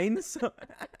 4439. So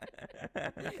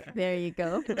There you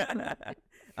go.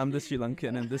 I'm the Sri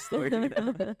Lankan in this story.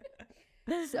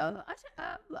 So,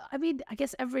 I mean, I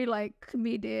guess every like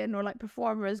comedian or like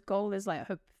performer's goal is like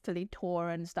hopefully tour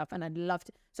and stuff. And I'd love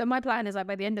to. So my plan is like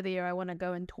by the end of the year, I want to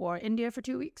go and tour India for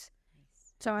 2 weeks.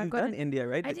 So I've You've got done India,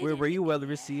 right? I did Were you well India.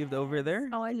 received over there?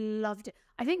 Oh, I loved it.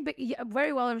 I think yeah,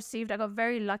 very well received. I got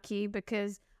very lucky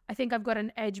because I think I've got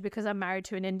an edge because I'm married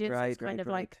to an Indian. So it's Right, kind right,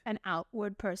 of like right. an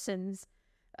outward person's,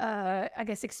 I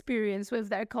guess, experience with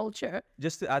their culture.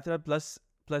 Just to add to that,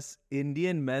 plus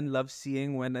Indian men love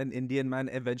seeing when an Indian man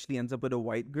eventually ends up with a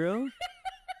white girl.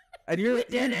 And you're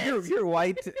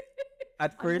white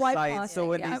at I'm first white sight. passing, So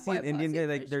when yeah, they I'm see an white Indian guy, passing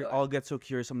like for they sure. all get so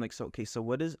curious. I'm like, so okay, so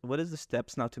what is the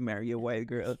steps now to marry a white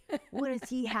girl? What does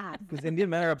he have? Because Indian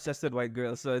men are obsessed with white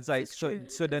girls. So it's like It's true.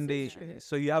 so then This is they true.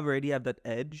 so you already have that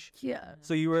edge. Yeah.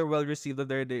 So you were well received up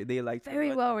there. They liked you, Very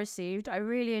but- well received. I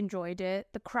really enjoyed it.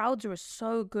 The crowds were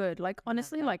so good. Like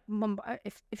honestly, like Mumbai,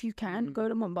 if you can go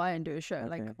to Mumbai and do a show.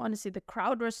 Like Okay. honestly, the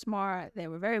crowd were smart. They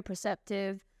were very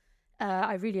perceptive.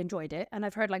 I really enjoyed it, and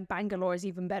I've heard like Bangalore is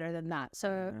even better than that.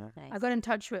 So I got in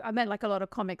touch with. I met like a lot of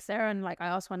comics there, and like I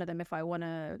asked one of them if I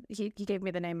wanna. He gave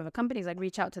me the name of a company. He's like,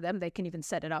 reach out to them. They can even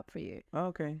set it up for you. Oh,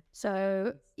 okay.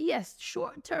 So yes,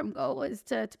 short term goal is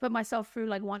to put myself through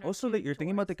like one. Or Also, two like you're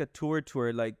thinking about tours. like a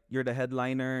tour, like you're the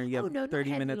headliner. You have Oh, no, not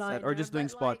 30 minutes set, or headliner, just doing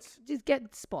but, like, spots. just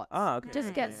get spots. Ah, okay.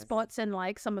 Just get spots in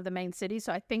like some of the main cities.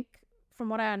 So I think from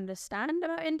what I understand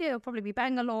about India, it'll probably be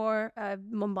Bangalore,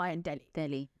 Mumbai, and Delhi.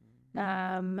 Delhi.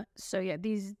 So yeah,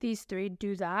 these three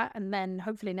do that, and then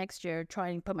hopefully next year try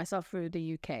and put myself through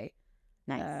the UK.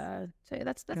 Nice. So yeah,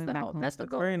 that's Going the back goal. home. That's the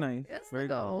goal. Very nice. That's Very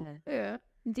the good. goal. Yeah.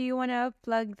 Do you want to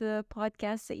plug the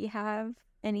podcast that you have?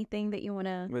 Anything that you want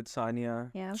to? With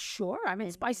Saaniya. Yeah. Sure. I mean,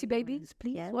 Spicy Babies,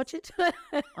 please Yes. watch it.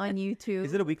 On YouTube.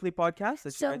 Is it a weekly podcast? That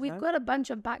you So guys we've have? got a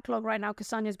bunch of backlog right now because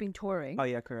Sonia's been touring. Oh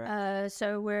yeah, correct.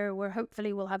 So we're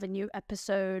hopefully we'll have a new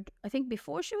episode. I think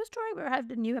before she was touring, we'll have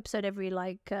a new episode every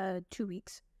like 2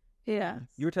 weeks. Yeah.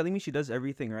 You were telling me she does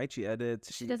everything, right? She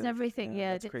edits. She does everything.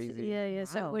 Yeah, that's crazy. Yeah.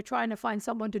 So Wow. we're trying to find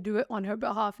someone to do it on her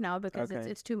behalf now because Okay.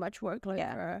 it's too much workload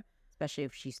Yeah. for her. Especially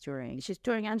if she's touring. She's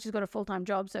touring and she's got a full-time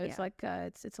job, so it's Yeah. like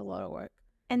it's a lot of work.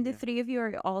 And the three of you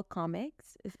are all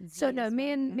comics? So Z no, as me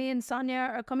well? and Sonia,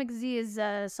 our comic Z is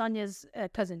Sonia's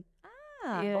cousin.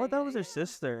 Ah, Yeah. Oh, that was her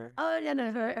sister. Oh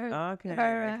no, her Okay.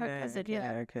 her okay, cousin. okay,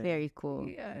 Yeah. Okay. very cool.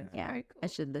 Yeah. Yeah, Very cool. I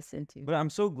should listen to. But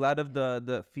I'm so glad of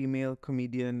the female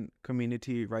comedian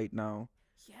community right now.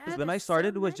 Yeah. Because when I there's so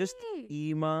started, it was just many.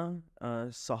 Ema,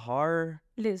 Sahar,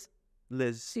 Liz.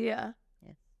 Liz. Yeah.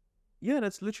 Yeah,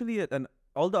 that's literally it. And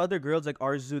all the other girls like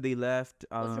Arzu, they left.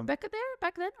 Was Rebecca there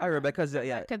back then? Rebecca's yeah.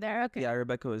 Rebecca there. Okay. Yeah,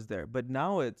 Rebecca was there. But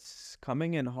now it's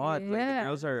coming in hot. Like, Yeah. the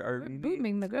girls are We're really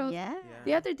booming the girls. Yeah.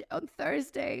 The other on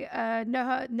Thursday,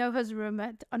 Noha's room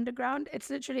at Underground. It's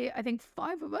literally I think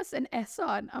 5 of us and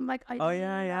Ehsan. I'm like, I Oh,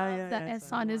 yeah, yeah, love yeah, that yeah,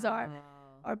 Ehsan is our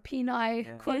Pinai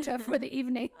Yeah. quota for the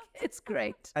evening. It's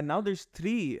great. And now there's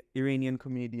 3 Iranian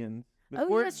comedians. Oh,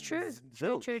 Before, that's true.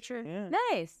 zilch. True. Yeah.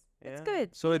 Nice. It's Yeah.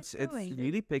 good. So Keep it's going.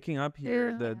 really picking up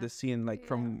here Yeah. the scene like Yeah.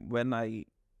 from when I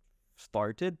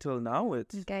started till now.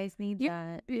 It's You guys need You-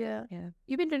 that. Yeah. Yeah.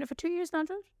 You've been doing it for 2 years now,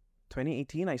 George?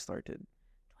 2018 I started.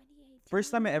 2018. First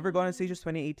time I ever got on stage was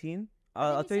 2018.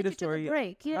 I'll tell you the story. Took a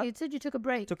break. Yeah, Huh? you said you took a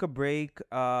break. Took a break.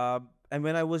 And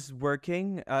when I was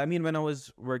working, when I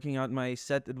was working out my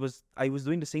set, I was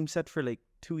doing the same set for like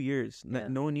 2 years. Yeah.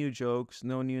 No new jokes,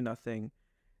 no new nothing.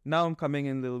 Now I'm coming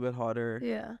in a little bit hotter.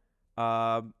 Yeah.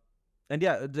 And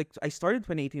yeah, like I started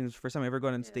 2018. It was the first time I ever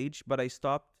got on Yeah. stage, but I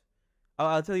stopped.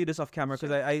 I'll tell you this off camera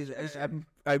because Sure.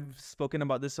 I've spoken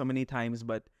about this so many times,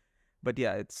 but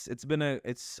yeah, it's been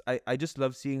I just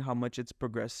love seeing how much it's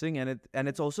progressing, and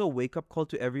it's also a wake up call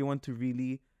to everyone to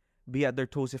really be at their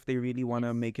toes if they really want to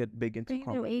Yes. make it big into Bring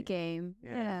your A comedy. game.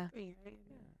 Yeah. Yeah.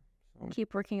 So,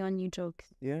 Keep working on new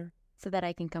jokes yeah, so that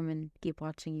I can come and keep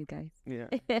watching you guys. yeah.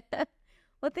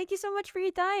 Well, thank you so much for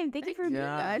your time. Thank you for being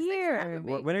Yeah. here.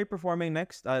 When are you performing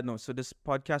next? No, so this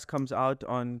podcast comes out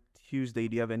on Tuesday.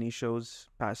 Do you have any shows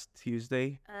past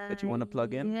Tuesday that you want to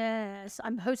plug in? Yes,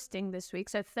 I'm hosting this week.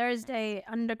 So Thursday,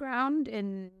 Underground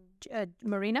in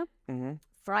Marina. Mm-hmm.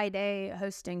 Friday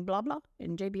hosting blah blah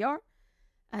in JBR,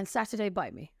 and Saturday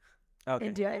Bite Me Okay.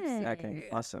 in DIFC. Okay.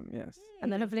 Awesome. Yes.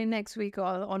 And then hopefully next week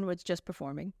onwards, just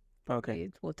performing.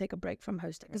 Okay. We'll take a break from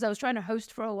hosting because I was trying to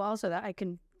host for a while so that I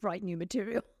can write new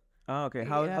material. Oh, okay.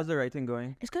 Yeah. How's the writing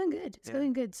going? It's going good. It's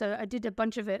going good. So I did a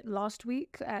bunch of it last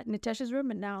week at Nitesh's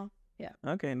room, and now,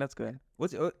 Okay, that's good.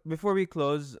 Before we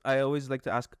close, I always like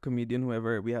to ask a comedian,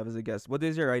 whoever we have as a guest, what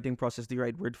is your writing process? Do you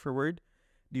write word for word?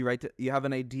 Do you write? You have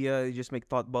an idea? You just make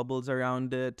thought bubbles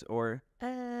around it, or?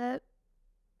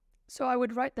 So I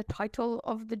would write the title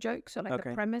of the joke, so like Okay.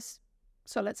 the premise.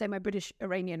 So let's say my British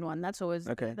Iranian one, that's always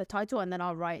Okay. the title, and then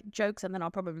I'll write jokes, and then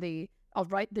I'll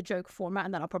write the joke format,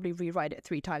 and then I'll probably rewrite it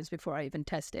 3 times before I even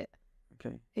test it.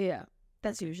 Okay. Yeah,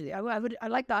 that's usually. I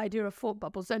like the idea of thought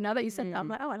bubbles. So now that you said that, I'm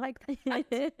like, oh, I like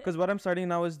that. Because what I'm starting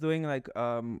now is doing like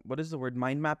what is the word?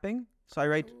 Mind mapping. So I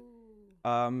write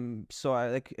so I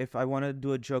like if I want to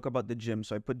do a joke about the gym,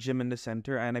 so I put gym in the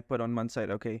center and I put on one side,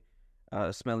 okay,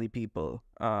 smelly people,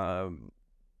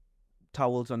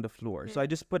 towels on the floor. So I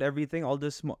just put everything, all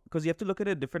this because you have to look at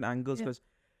it at different angles. Because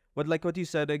what you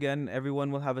said again,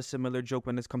 everyone will have a similar joke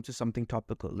when it comes to something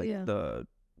topical, like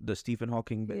the Stephen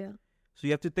Hawking bit. Yeah. So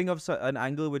you have to think of an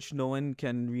angle which no one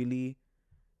can really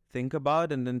think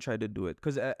about, and then try to do it.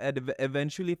 Because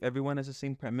eventually, if everyone has the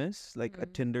same premise, like a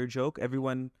Tinder joke,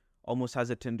 everyone almost has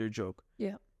a Tinder joke.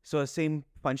 Yeah. So a same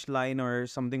punchline or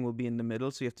something will be in the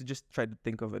middle. So you have to just try to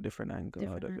think of a different angle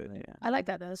out of it. Yeah. I like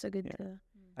that. That's a good.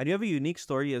 And you have a unique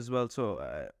story as well.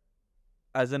 So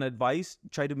as an advice,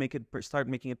 try to make it start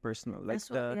making it personal. Like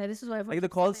this is why the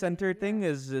call center thing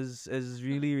is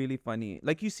really, really funny.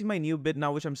 Like you see my new bit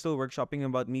now, which I'm still workshopping,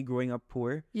 about me growing up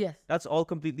poor. Yes. That's all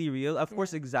completely real. Of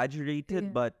course,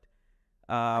 exaggerated, but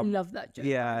I love that joke.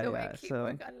 Yeah, So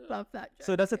I love that joke.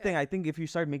 So that's the thing. I think if you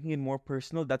start making it more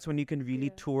personal, that's when you can really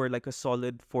tour like a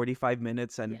solid 45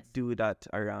 minutes and do that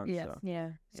around. Yes.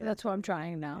 So. So that's what I'm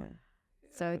trying now. Yeah.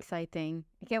 So exciting.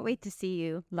 I can't wait to see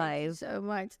you live. Thank you so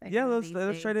much. Thank Yeah, you.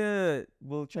 let's try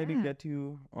to get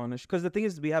you on it. Because the thing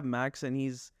is, we have Max and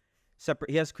he's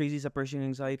he has crazy separation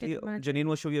anxiety. Janine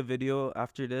will show you a video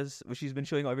after this. She's been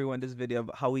showing everyone this video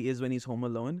of how he is when he's home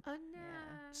alone. Oh, no.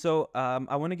 So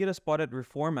I want to get a spot at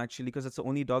Reform actually, because it's the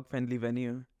only dog friendly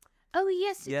venue. Oh,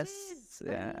 yes, it Yes. is.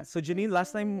 Yeah. So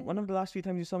Janine, one of the last few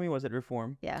times you saw me was at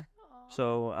Reform. Yeah.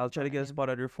 So I'll try to get a spot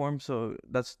at Reform. So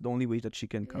that's the only way that she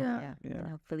can come. Yeah. And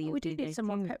hopefully you We do do need great some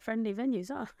more too. pet-friendly venues,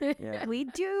 huh? Yeah. We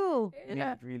do.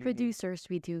 Yeah. Really Producers,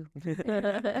 we do.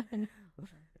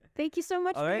 Thank you so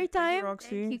much All for your right, time. thank you,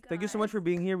 Roxy. Thank you so much for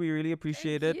being here. We really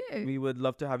appreciate it. you. We would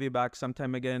love to have you back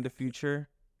sometime again in the future.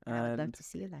 I would love And to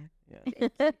see you live.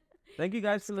 yeah. Thank you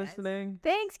guys for listening.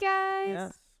 Thanks, guys.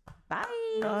 Yes. Bye.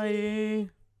 Bye.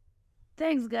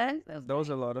 Thanks, guys. That was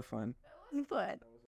a lot of fun. Fun.